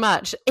you so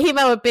much.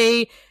 Email would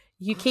be,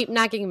 you keep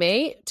nagging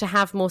me to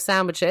have more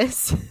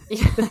sandwiches.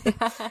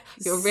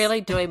 You're really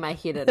doing my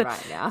head in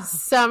right now.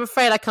 So I'm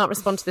afraid I can't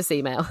respond to this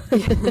email.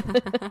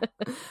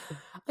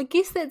 I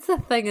guess that's the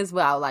thing as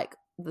well. Like,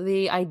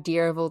 the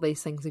idea of all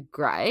these things are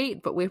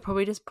great, but we're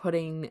probably just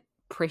putting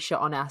pressure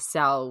on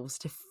ourselves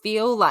to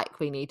feel like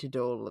we need to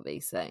do all of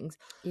these things.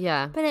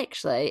 Yeah. But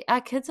actually,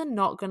 our kids are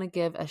not going to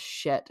give a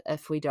shit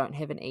if we don't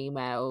have an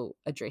email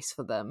address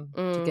for them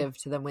to give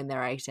to them when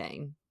they're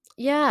 18.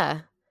 Yeah.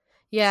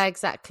 Yeah,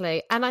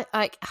 exactly. And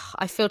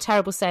I feel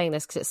terrible saying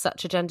this because it's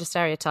such a gender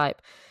stereotype,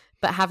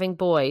 but having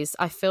boys,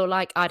 I feel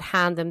like I'd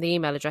hand them the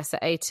email address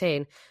at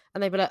 18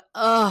 and they'd be like,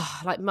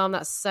 oh, like, Mum,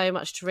 that's so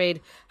much to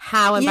read.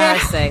 How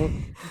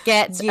embarrassing.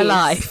 Get a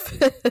life.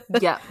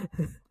 Yeah.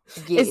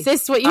 Yes, is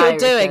this what you were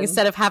doing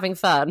instead of having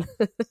fun?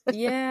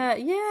 Yeah.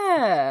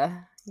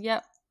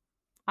 Yep.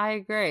 I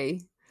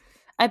agree.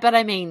 But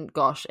I mean,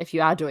 gosh, if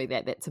you are doing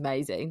that, that's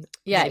amazing.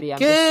 Yeah, Maybe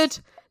good.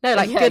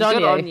 Good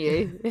on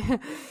you.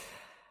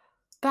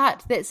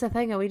 But that's the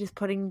thing. Are we just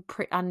putting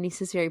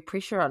unnecessary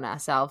pressure on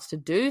ourselves to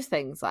do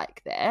things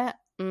like that?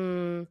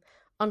 On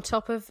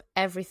top of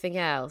everything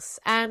else.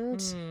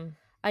 And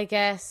I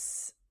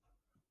guess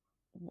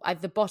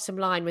the bottom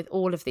line with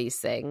all of these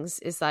things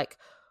is like,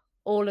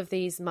 all of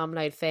these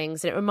Mumload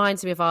things, and it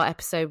reminds me of our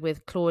episode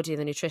with Claudia,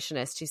 the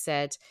nutritionist, who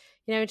said,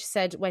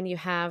 when you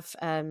have,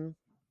 when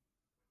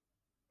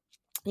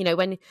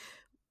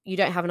you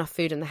don't have enough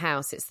food in the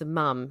house, it's the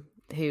mum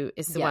who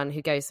is the one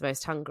who goes the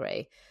most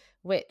hungry,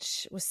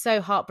 which was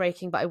so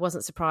heartbreaking, but I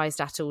wasn't surprised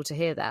at all to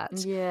hear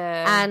that.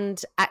 Yeah. And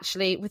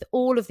actually, with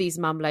all of these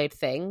Mumload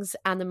things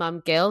and the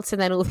mum guilt,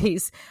 and then all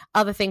these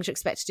other things you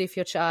expect to do for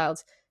your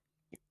child,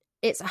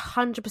 it's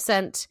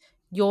 100%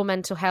 your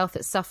mental health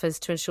that suffers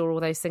to ensure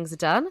all those things are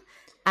done,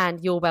 and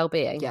your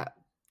well-being. Yeah.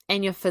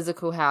 And your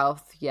physical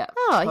health. Yeah.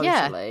 Oh,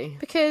 totally. yeah.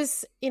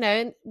 Because,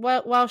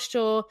 whilst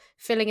you're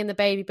filling in the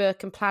baby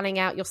book and planning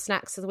out your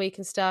snacks of the week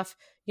and stuff,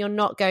 you're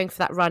not going for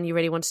that run you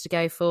really wanted to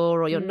go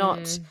for, or you're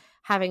not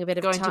having a bit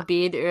of going to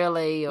bed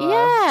early. Or...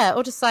 Yeah.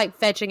 Or just like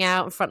vegging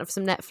out in front of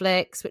some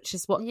Netflix, which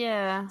is what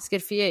is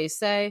good for you.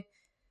 So,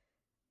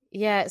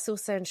 yeah, it's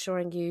also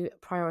ensuring you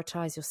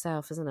prioritise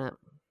yourself, isn't it?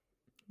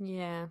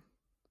 Yeah.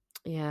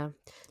 Yeah.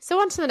 So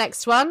on to the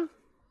next one.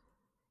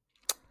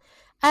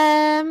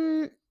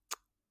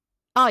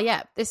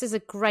 This is a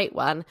great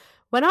one.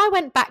 When I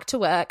went back to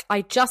work,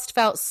 I just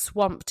felt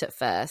swamped at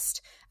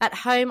first. At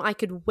home, I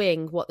could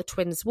wing what the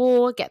twins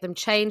wore, get them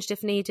changed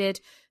if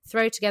needed,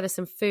 throw together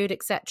some food,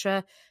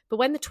 etc. But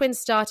when the twins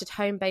started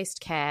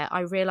home-based care,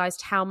 I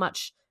realised how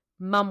much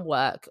mum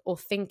work or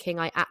thinking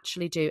I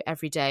actually do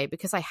every day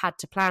because I had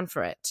to plan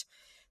for it.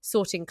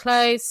 Sorting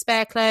clothes,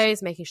 spare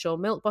clothes, making sure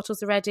milk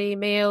bottles are ready,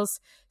 meals,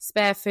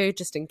 spare food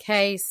just in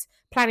case,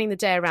 planning the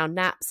day around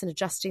naps and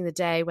adjusting the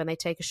day when they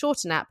take a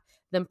shorter nap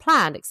than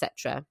planned,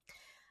 etc.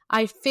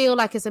 I feel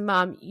like as a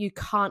mum, you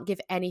can't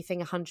give anything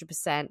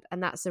 100%,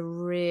 and that's a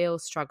real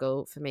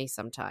struggle for me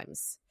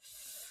sometimes.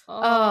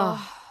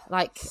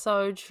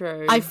 So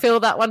true. I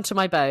feel that one to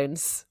my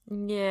bones.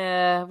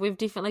 Yeah, we've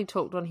definitely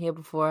talked on here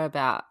before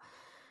about,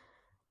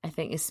 I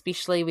think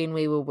especially when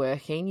we were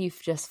working, you've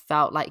just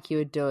felt like you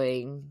were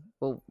doing,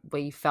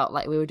 we felt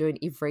like we were doing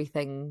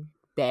everything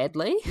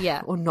badly.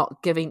 Yeah. Or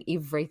not giving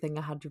everything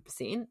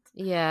 100%.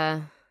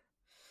 Yeah.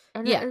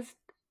 And it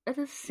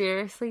is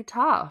seriously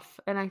tough.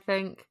 And I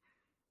think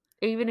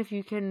even if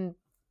you can,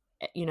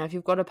 if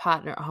you've got a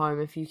partner at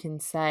home, if you can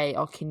say,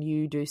 oh, can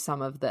you do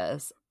some of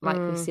this? Like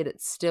we said,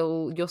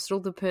 you're still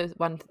the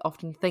one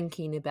often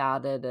thinking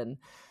about it and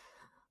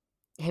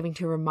having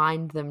to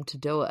remind them to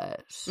do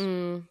it.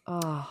 And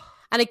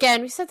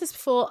again, we've said this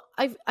before,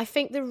 I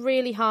think the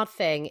really hard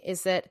thing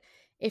is that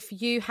if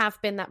you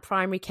have been that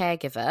primary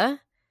caregiver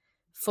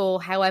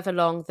for however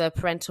long the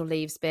parental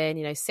leave's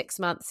been, 6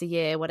 months, a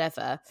year,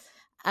 whatever,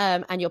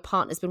 and your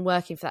partner's been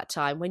working for that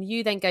time, when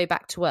you then go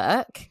back to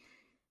work,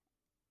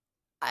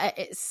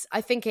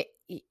 I think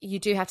you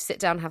do have to sit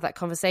down and have that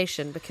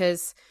conversation,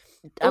 because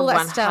all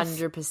that stuff,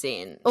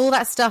 100%. all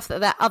that stuff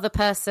that other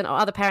person or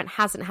other parent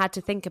hasn't had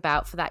to think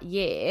about for that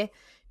year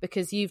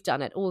because you've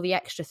done it, all the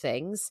extra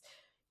things,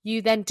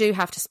 you then do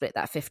have to split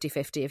that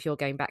 50-50 if you're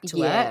going back to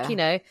work, you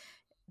know,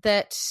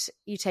 that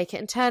you take it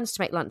in turns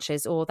to make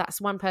lunches, or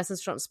that's one person's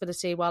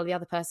responsibility while the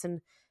other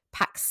person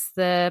packs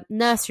the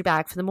nursery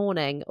bag for the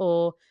morning,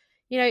 or,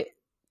 you know,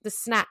 the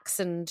snacks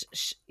and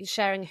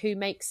sharing who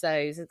makes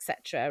those,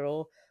 etc.,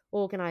 or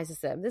organises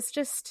them. There's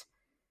just,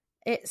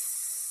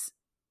 it's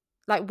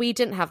like we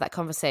didn't have that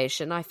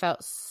conversation. I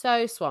felt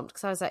so swamped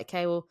because I was like,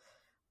 okay, well,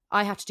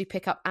 I have to do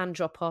pick up and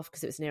drop off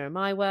because it was nearer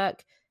my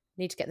work.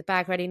 Need to get the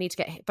bag ready, need to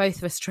get both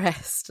of us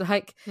dressed.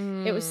 Like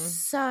it was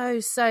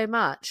so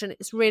much, and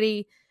it's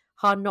really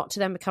hard not to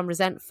then become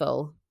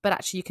resentful, but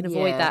actually you can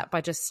avoid that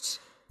by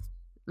just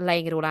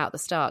laying it all out at the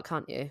start,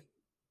 can't you?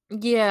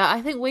 Yeah,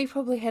 I think we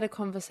probably had a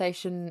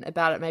conversation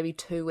about it maybe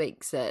 2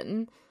 weeks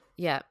in.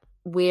 Yeah.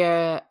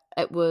 Where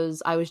I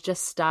was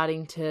just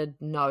starting to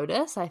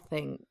notice, I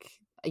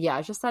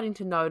was just starting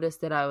to notice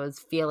that I was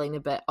feeling a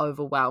bit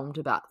overwhelmed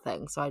about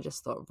things. So I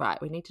just thought, right,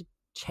 we need to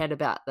chat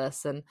about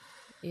this. And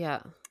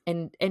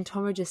and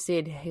Tomo just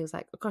said, he was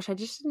like, gosh, I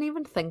just didn't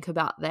even think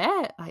about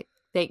that. Like,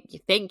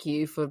 thank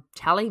you for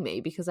telling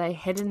me, because it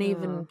hadn't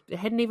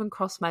even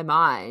crossed my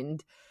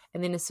mind.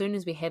 And then as soon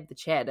as we had the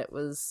chat,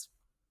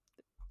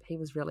 he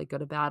was really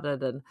good about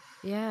it. And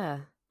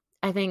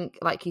I think,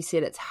 like you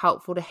said, it's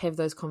helpful to have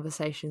those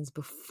conversations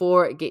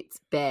before it gets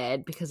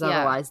bad, because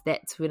otherwise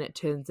that's when it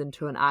turns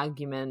into an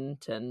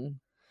argument. And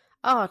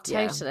oh,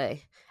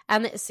 totally.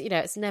 And it's, you know,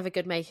 it's never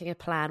good making a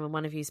plan when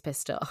one of you's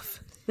pissed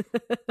off.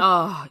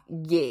 Oh,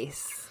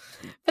 yes.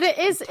 But it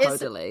is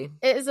totally.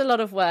 It is a lot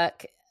of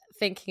work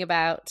thinking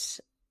about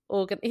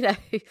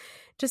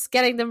just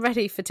getting them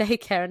ready for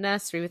daycare and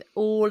nursery with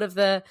all of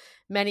the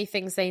many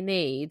things they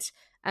need,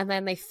 and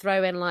then they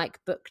throw in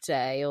like book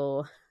day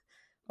or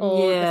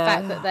the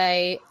fact that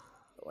they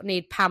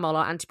need Pamol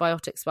or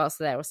antibiotics whilst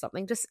they're there or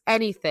something, just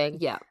anything.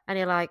 Yeah. And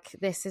you're like,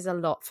 this is a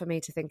lot for me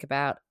to think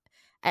about.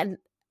 And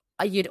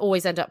you'd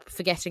always end up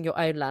forgetting your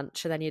own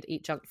lunch, and then you'd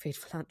eat junk food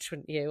for lunch,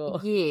 wouldn't you?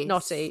 Or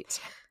not eat.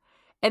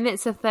 And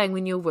that's the thing,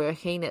 when you're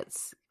working,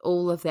 it's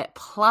all of that.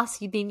 Plus,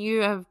 then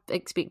you are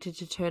expected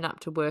to turn up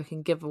to work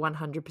and give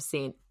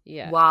 100%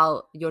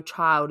 while your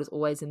child is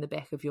always in the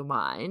back of your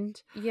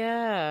mind.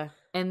 Yeah.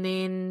 And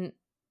then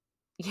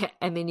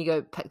you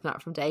go pick them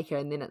up from daycare,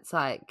 and then it's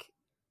like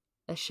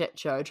a shit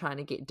show trying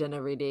to get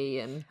dinner ready.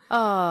 And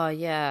oh,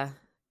 yeah.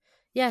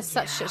 Yeah,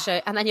 such a shit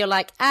show. And then you're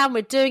like, and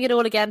we're doing it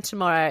all again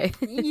tomorrow.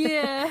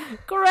 Yeah.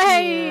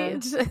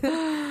 Great.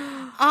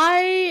 Yeah.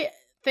 I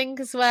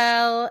think as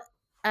well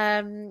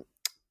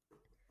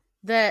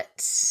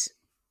that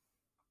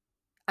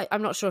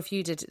I'm not sure if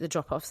you did the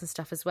drop-offs and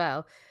stuff as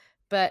well,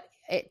 but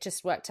it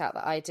just worked out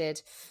that I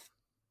did.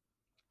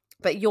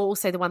 But you're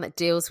also the one that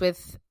deals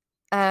with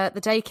the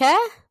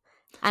daycare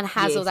and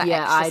has all that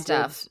extra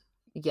stuff.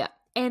 Yeah.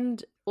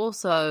 And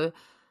also,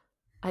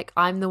 like,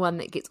 I'm the one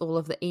that gets all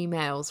of the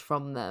emails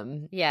from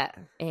them. Yeah.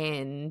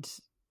 And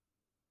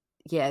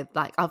yeah,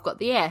 like, I've got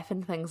the app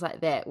and things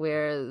like that,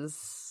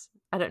 whereas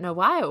I don't know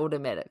why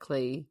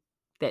automatically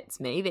that's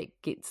me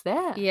that gets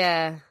that.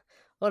 Yeah.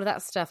 All of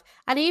that stuff.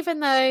 And even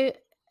though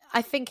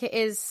I think it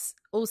is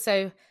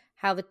also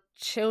how the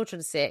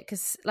children see it,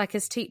 because like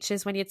as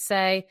teachers, when a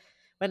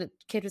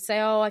kid would say,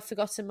 oh, I've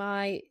forgotten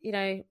my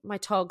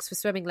togs for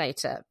swimming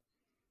later,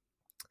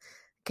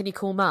 can you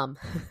call mum?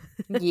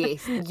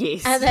 Yes.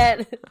 And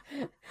then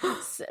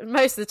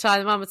most of the time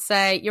the mum would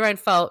say, your own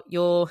fault,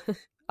 you're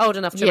old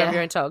enough to remember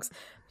your own togs.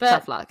 But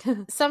tough luck.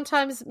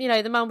 Sometimes,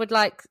 the mum would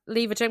like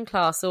leave a gym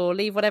class or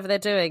leave whatever they're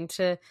doing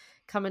to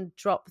come and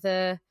drop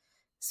the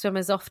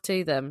swimmers off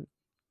to them.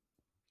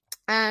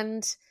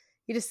 And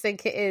you just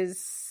think it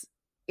is,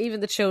 even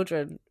the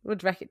children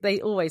they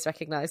always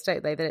recognise,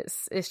 don't they, that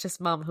it's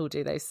just mum who'll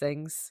do those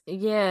things.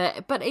 Yeah,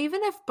 but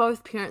even if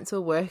both parents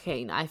were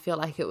working, I feel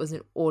like it was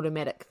an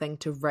automatic thing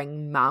to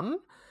ring mum,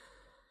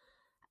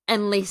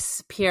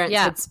 unless parents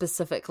had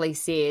specifically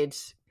said,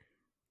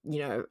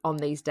 on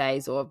these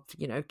days, or,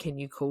 can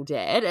you call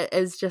dad? It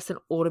is just an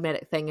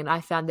automatic thing. And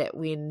I found that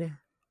when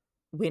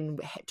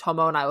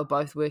Tomo and I were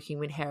both working,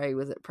 when Harry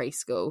was at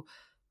preschool,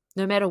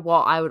 no matter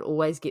what, I would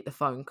always get the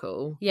phone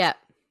call. Yeah.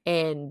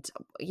 And,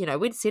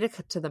 we'd said it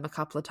to them a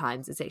couple of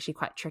times. It's actually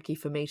quite tricky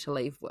for me to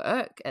leave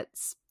work.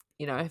 It's,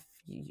 if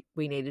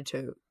we needed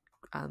to,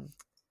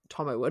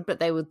 Tomo would, but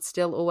they would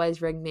still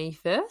always ring me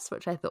first,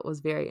 which I thought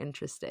was very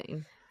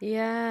interesting.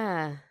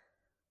 Yeah.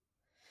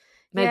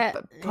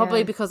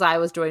 Probably because I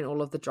was doing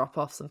all of the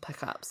drop-offs and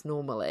pickups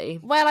normally.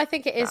 Well, I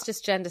think it is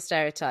just gender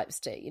stereotypes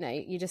too.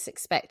 You just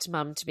expect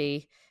mum to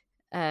be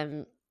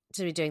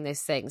doing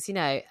those things, and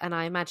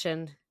I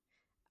imagine...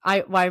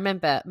 I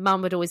remember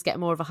mum would always get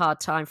more of a hard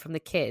time from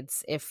the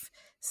kids if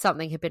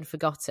something had been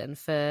forgotten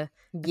for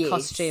a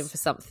costume for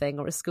something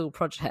or a school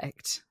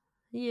project.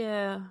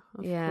 Yeah,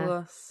 of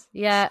course.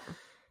 Yeah,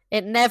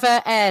 it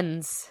never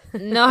ends.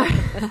 No.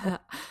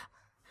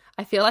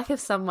 I feel like if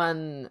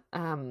someone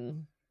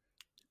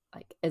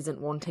like isn't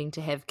wanting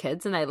to have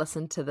kids and they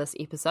listen to this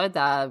episode,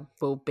 they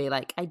will be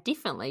like, I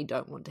definitely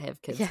don't want to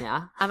have kids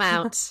now. I'm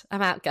out, guys.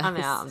 I'm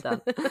out,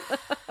 I'm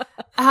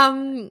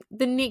done.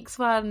 The next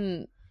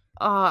one,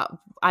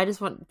 I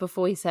just want,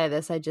 before we say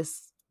this, I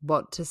just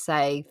want to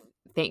say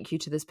thank you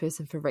to this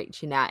person for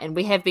reaching out, and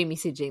we have been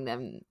messaging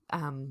them,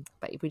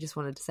 but we just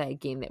wanted to say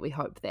again that we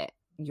hope that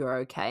you're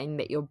okay and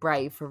that you're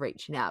brave for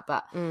reaching out.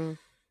 But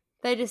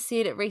they just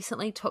said, it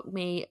recently took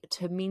me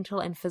to mental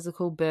and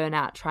physical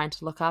burnout trying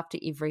to look after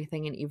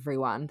everything and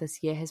everyone.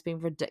 This year has been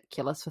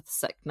ridiculous with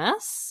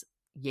sickness.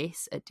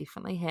 Yes, it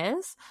definitely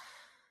has.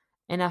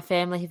 And our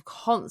family have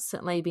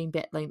constantly been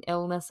battling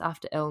illness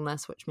after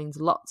illness, which means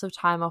lots of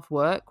time off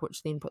work,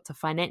 which then puts a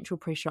financial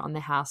pressure on the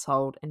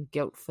household and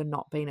guilt for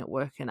not being at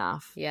work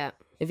enough. Yeah.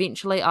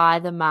 Eventually, I,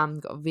 the mum,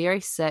 got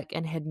very sick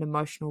and had an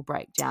emotional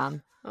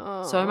breakdown.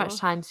 Oh. So much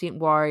time spent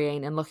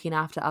worrying and looking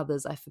after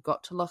others, I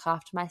forgot to look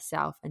after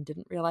myself and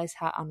didn't realize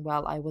how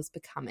unwell I was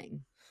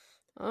becoming.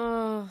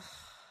 Oh.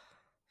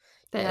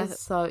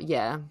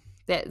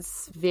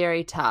 That's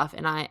very tough.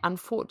 And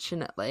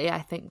unfortunately,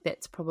 I think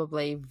that's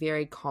probably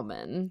very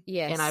common.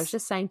 Yes. And I was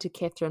just saying to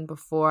Catherine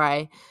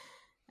before,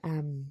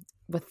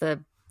 with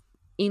the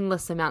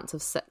endless amounts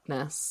of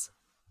sickness,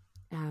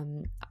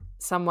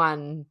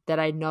 someone that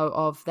I know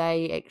of,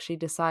 they actually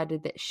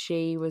decided that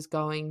she was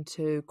going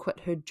to quit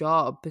her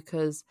job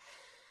because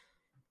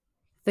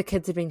the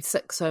kids had been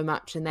sick so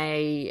much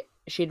and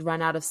she'd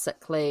run out of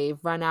sick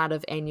leave, run out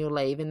of annual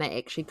leave, and they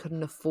actually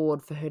couldn't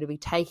afford for her to be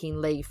taking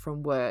leave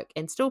from work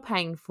and still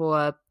paying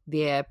for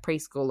their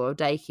preschool or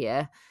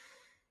daycare.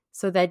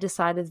 So they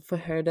decided for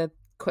her to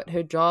quit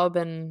her job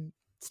and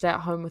stay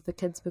at home with the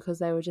kids because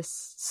they were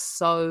just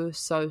so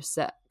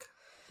sick,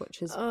 which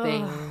has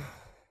been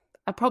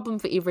a problem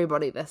for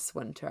everybody this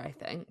winter, I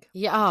think.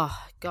 Yeah. Oh,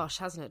 gosh,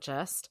 hasn't it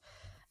just?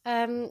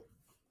 But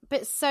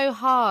it's so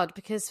hard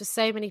because for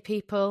so many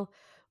people,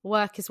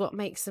 work is what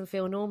makes them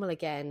feel normal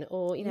again,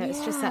 or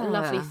it's just that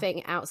lovely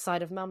thing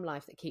outside of mum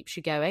life that keeps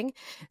you going.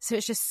 So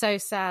it's just so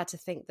sad to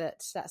think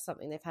that that's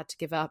something they've had to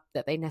give up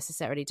that they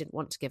necessarily didn't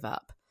want to give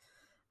up.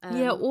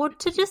 Or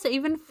to just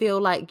even feel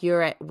like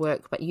you're at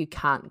work but you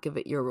can't give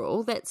it your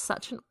all. That's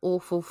such an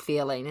awful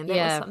feeling, and that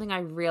was something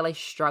I really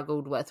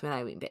struggled with when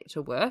I went back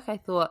to work. I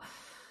thought,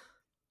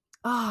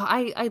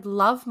 I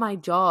love my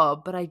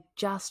job, but I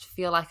just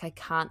feel like I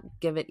can't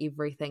give it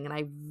everything. And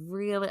I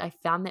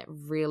found that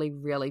really,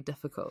 really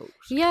difficult.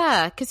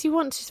 Yeah, because you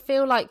want to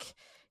feel like,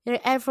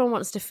 everyone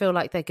wants to feel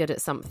like they're good at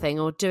something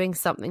or doing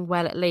something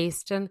well at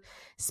least. And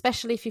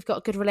especially if you've got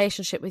a good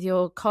relationship with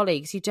your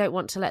colleagues, you don't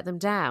want to let them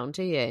down,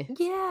 do you?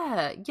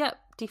 Yeah, yep,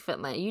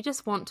 definitely. You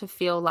just want to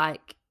feel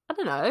like, I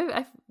don't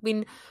know,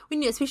 when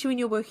especially when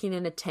you're working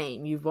in a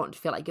team, you want to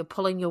feel like you're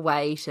pulling your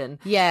weight, and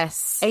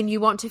yes, and you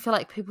want to feel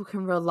like people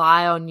can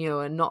rely on you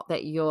and not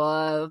that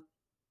you're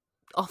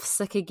off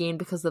sick again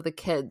because of the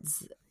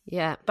kids.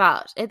 Yeah,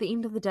 but at the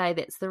end of the day,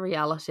 that's the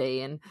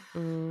reality.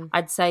 And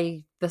I'd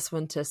say this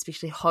winter,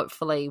 especially,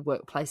 hopefully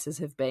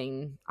workplaces have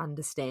been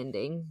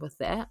understanding with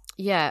that.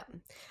 Yeah,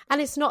 and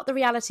it's not the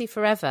reality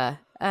forever.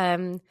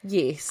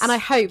 Yes, and I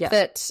hope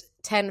that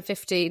 10,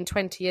 15,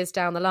 20 years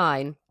down the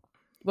line,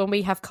 when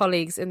we have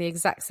colleagues in the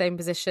exact same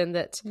position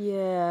that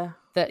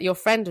your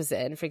friend was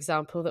in, for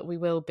example, that we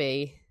will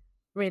be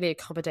really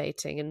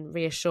accommodating and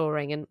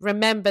reassuring and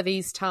remember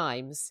these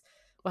times.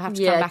 We'll have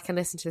to come back and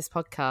listen to this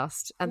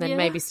podcast and then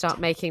maybe start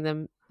making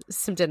them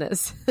some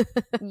dinners.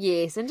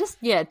 Yes, and just,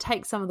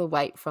 take some of the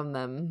weight from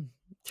them.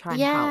 Try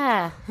and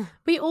help.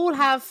 We all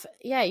have,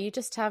 you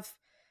just have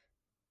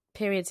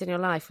periods in your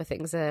life where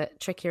things are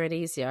trickier and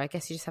easier. I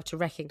guess you just have to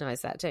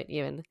recognise that, don't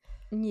you? And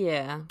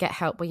get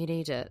help when you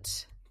need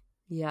it.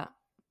 Yeah.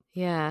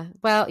 Yeah.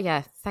 Well,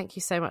 thank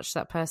you so much to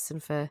that person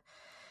for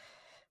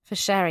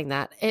sharing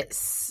that.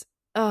 It's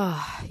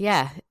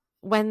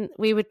when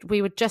we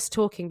were just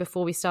talking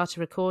before we started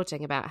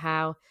recording about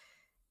how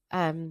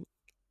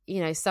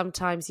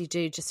sometimes you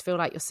do just feel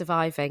like you're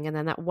surviving, and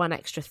then that one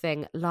extra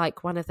thing,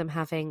 like one of them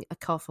having a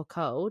cough or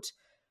cold,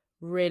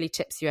 really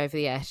tips you over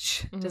the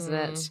edge, doesn't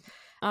it?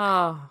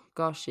 Oh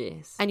gosh,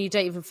 yes. And you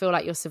don't even feel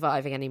like you're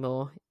surviving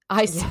anymore.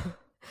 Like,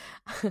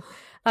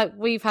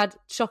 we've had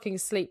shocking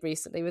sleep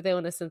recently with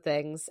illness and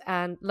things,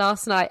 and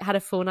last night had a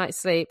full night's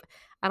sleep,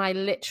 and I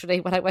literally,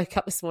 when I woke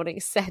up this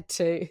morning, said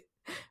to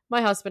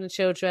my husband and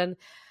children,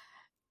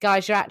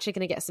 guys, you're actually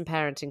going to get some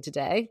parenting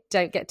today.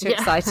 Don't get too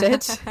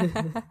excited.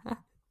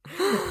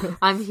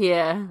 I'm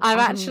here. I'm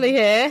actually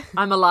here.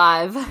 I'm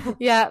alive.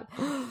 Yeah.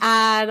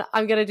 And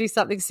I'm going to do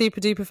something super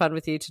duper fun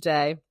with you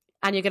today.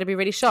 And you're going to be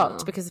really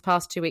shocked because the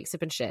past 2 weeks have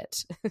been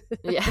shit.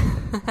 Yeah.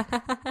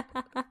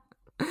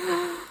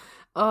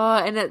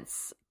 And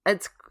it's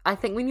I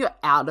think when you're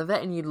out of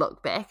it and you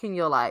look back and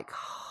you're like,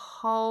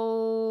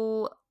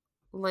 holy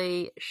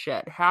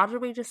shit, how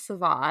did we just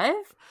survive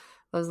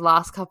those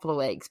last couple of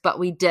weeks? But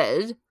we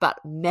did, but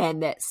man,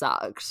 that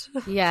sucked.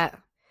 Yeah.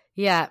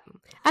 And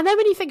then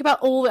when you think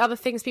about all the other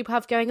things people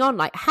have going on,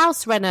 like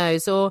house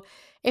renos, or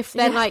if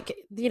they're like,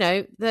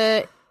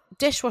 the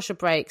dishwasher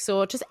breaks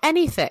or just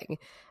anything.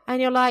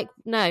 And you're like,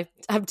 no,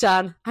 I'm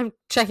done. I'm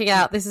checking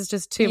out. This is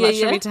just too much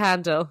for me to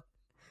handle.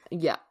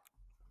 Yeah.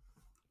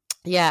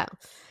 Yeah.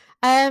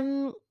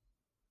 So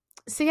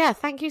yeah,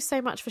 thank you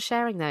so much for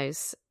sharing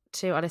those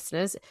to our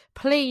listeners.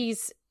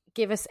 Please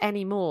give us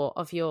any more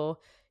of your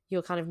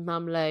kind of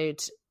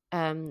Mumload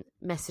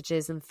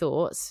messages and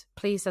thoughts.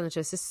 Please send them to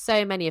us. There's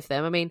so many of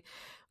them. I mean,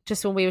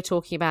 just when we were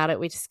talking about it,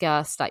 we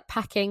discussed like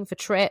packing for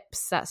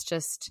trips. That's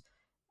just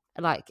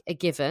like a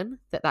given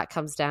that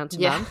comes down to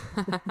mum.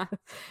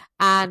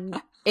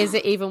 And is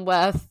it even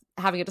worth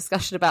having a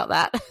discussion about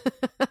that?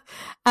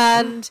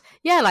 And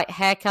yeah, like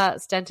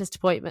haircuts, dentist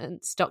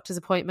appointments, doctor's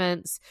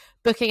appointments,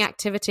 booking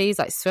activities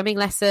like swimming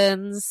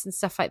lessons and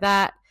stuff like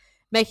that,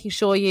 making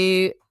sure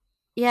you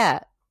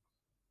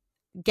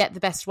get the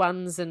best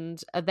ones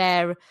and are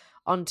there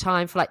on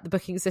time for like the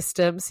booking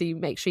system, so you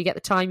make sure you get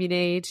the time you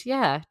need.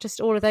 Yeah,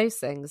 just all of those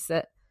things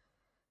that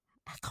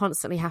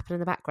constantly happen in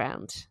the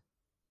background.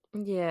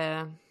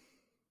 Yeah,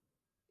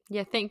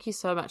 thank you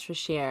so much for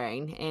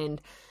sharing.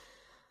 And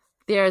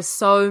there are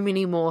so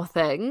many more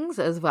things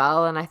as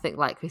well, and I think,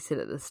 like we said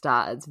at the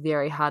start, it's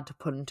very hard to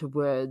put into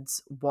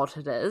words what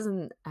it is.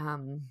 And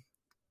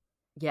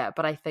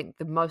but I think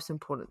the most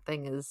important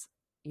thing is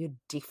you're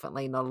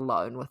definitely not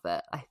alone with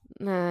it.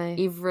 No.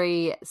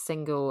 Every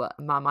single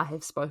mum I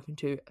have spoken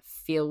to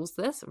feels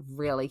this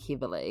really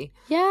heavily.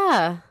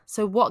 Yeah.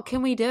 So what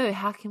can we do?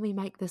 How can we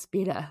make this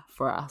better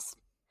for us?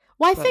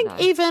 Well, I think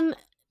even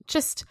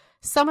just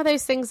some of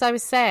those things I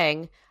was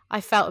saying,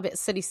 I felt a bit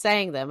silly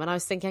saying them. And I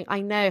was thinking,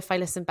 I know if I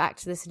listen back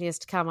to this in years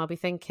to come, I'll be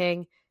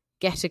thinking,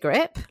 get a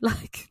grip.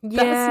 Like,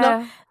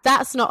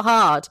 that's not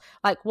hard.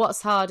 Like,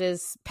 what's hard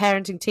is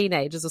parenting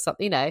teenagers or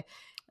something,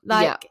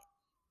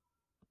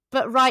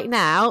 But right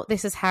now,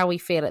 this is how we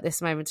feel at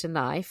this moment in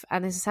life.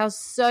 And this is how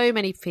so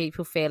many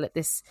people feel at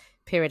this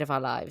period of our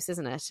lives,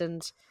 isn't it?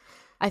 And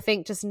I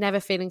think just never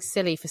feeling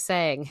silly for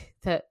saying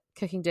that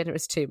cooking dinner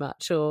is too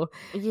much or,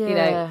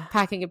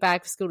 packing a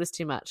bag for school is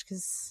too much,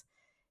 because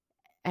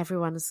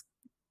everyone's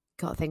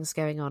got things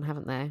going on,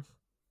 haven't they?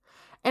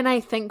 And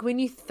I think when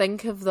you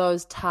think of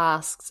those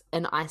tasks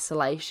in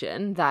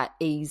isolation, they're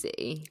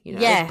easy.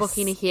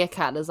 Booking a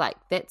haircut is like,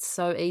 that's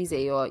so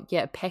easy. Or,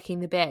 packing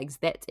the bags,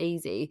 that's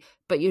easy.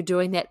 But you're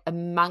doing that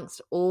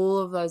amongst all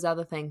of those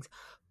other things.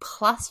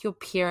 Plus you're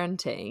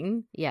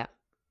parenting. Yeah.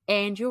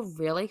 And you're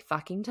really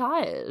fucking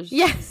tired.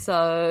 Yeah.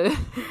 So.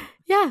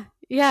 Yeah,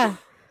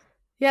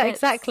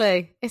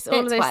 exactly. It's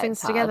all of those things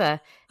together.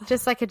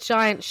 Just like a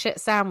giant shit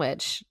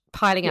sandwich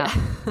piling up.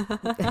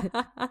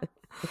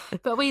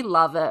 But we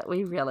love it.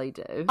 We really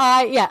do.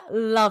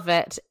 Love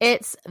it.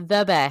 It's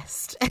the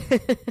best.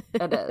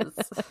 It is.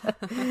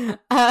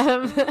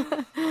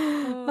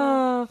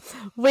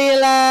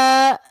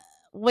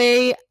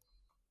 We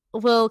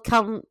will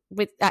come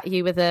at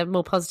you with a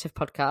more positive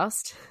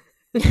podcast.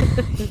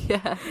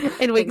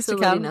 In weeks to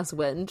come. Us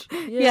whinge.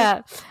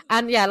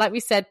 And like we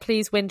said,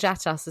 please whinge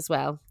at us as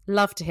well.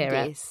 Love to hear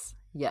it.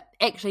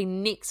 Actually,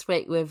 next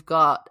week we've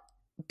got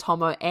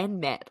Tomo and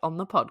Matt on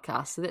the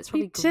podcast, so that's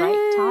really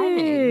great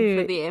timing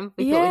for them.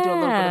 We thought we'd do a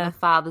little bit of a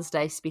Father's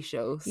Day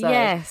special. So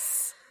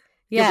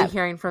you'll be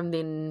hearing from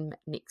them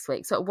next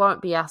week, so it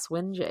won't be us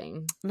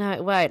whinging. No,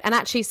 it won't. And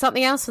actually,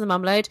 something else for the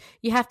Mumload,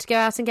 you have to go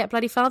out and get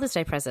bloody Father's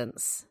Day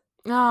presents.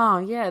 Oh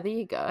yeah, there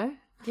you go.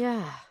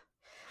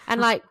 And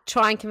like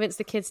try and convince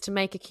the kids to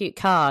make a cute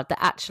card that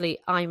actually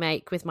I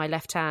make with my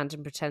left hand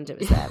and pretend it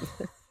was them.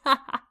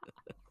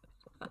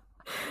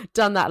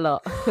 Done that a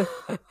lot.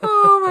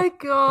 Oh my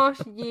gosh,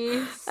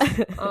 yes.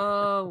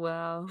 Oh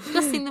wow.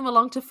 Just send them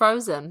along to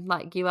Frozen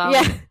like you are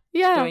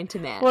doing to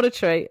Matt. What a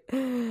treat.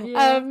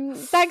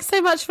 Thanks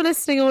so much for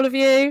listening, all of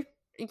you.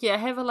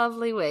 Have a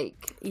lovely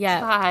week.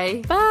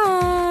 Bye.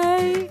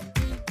 Bye.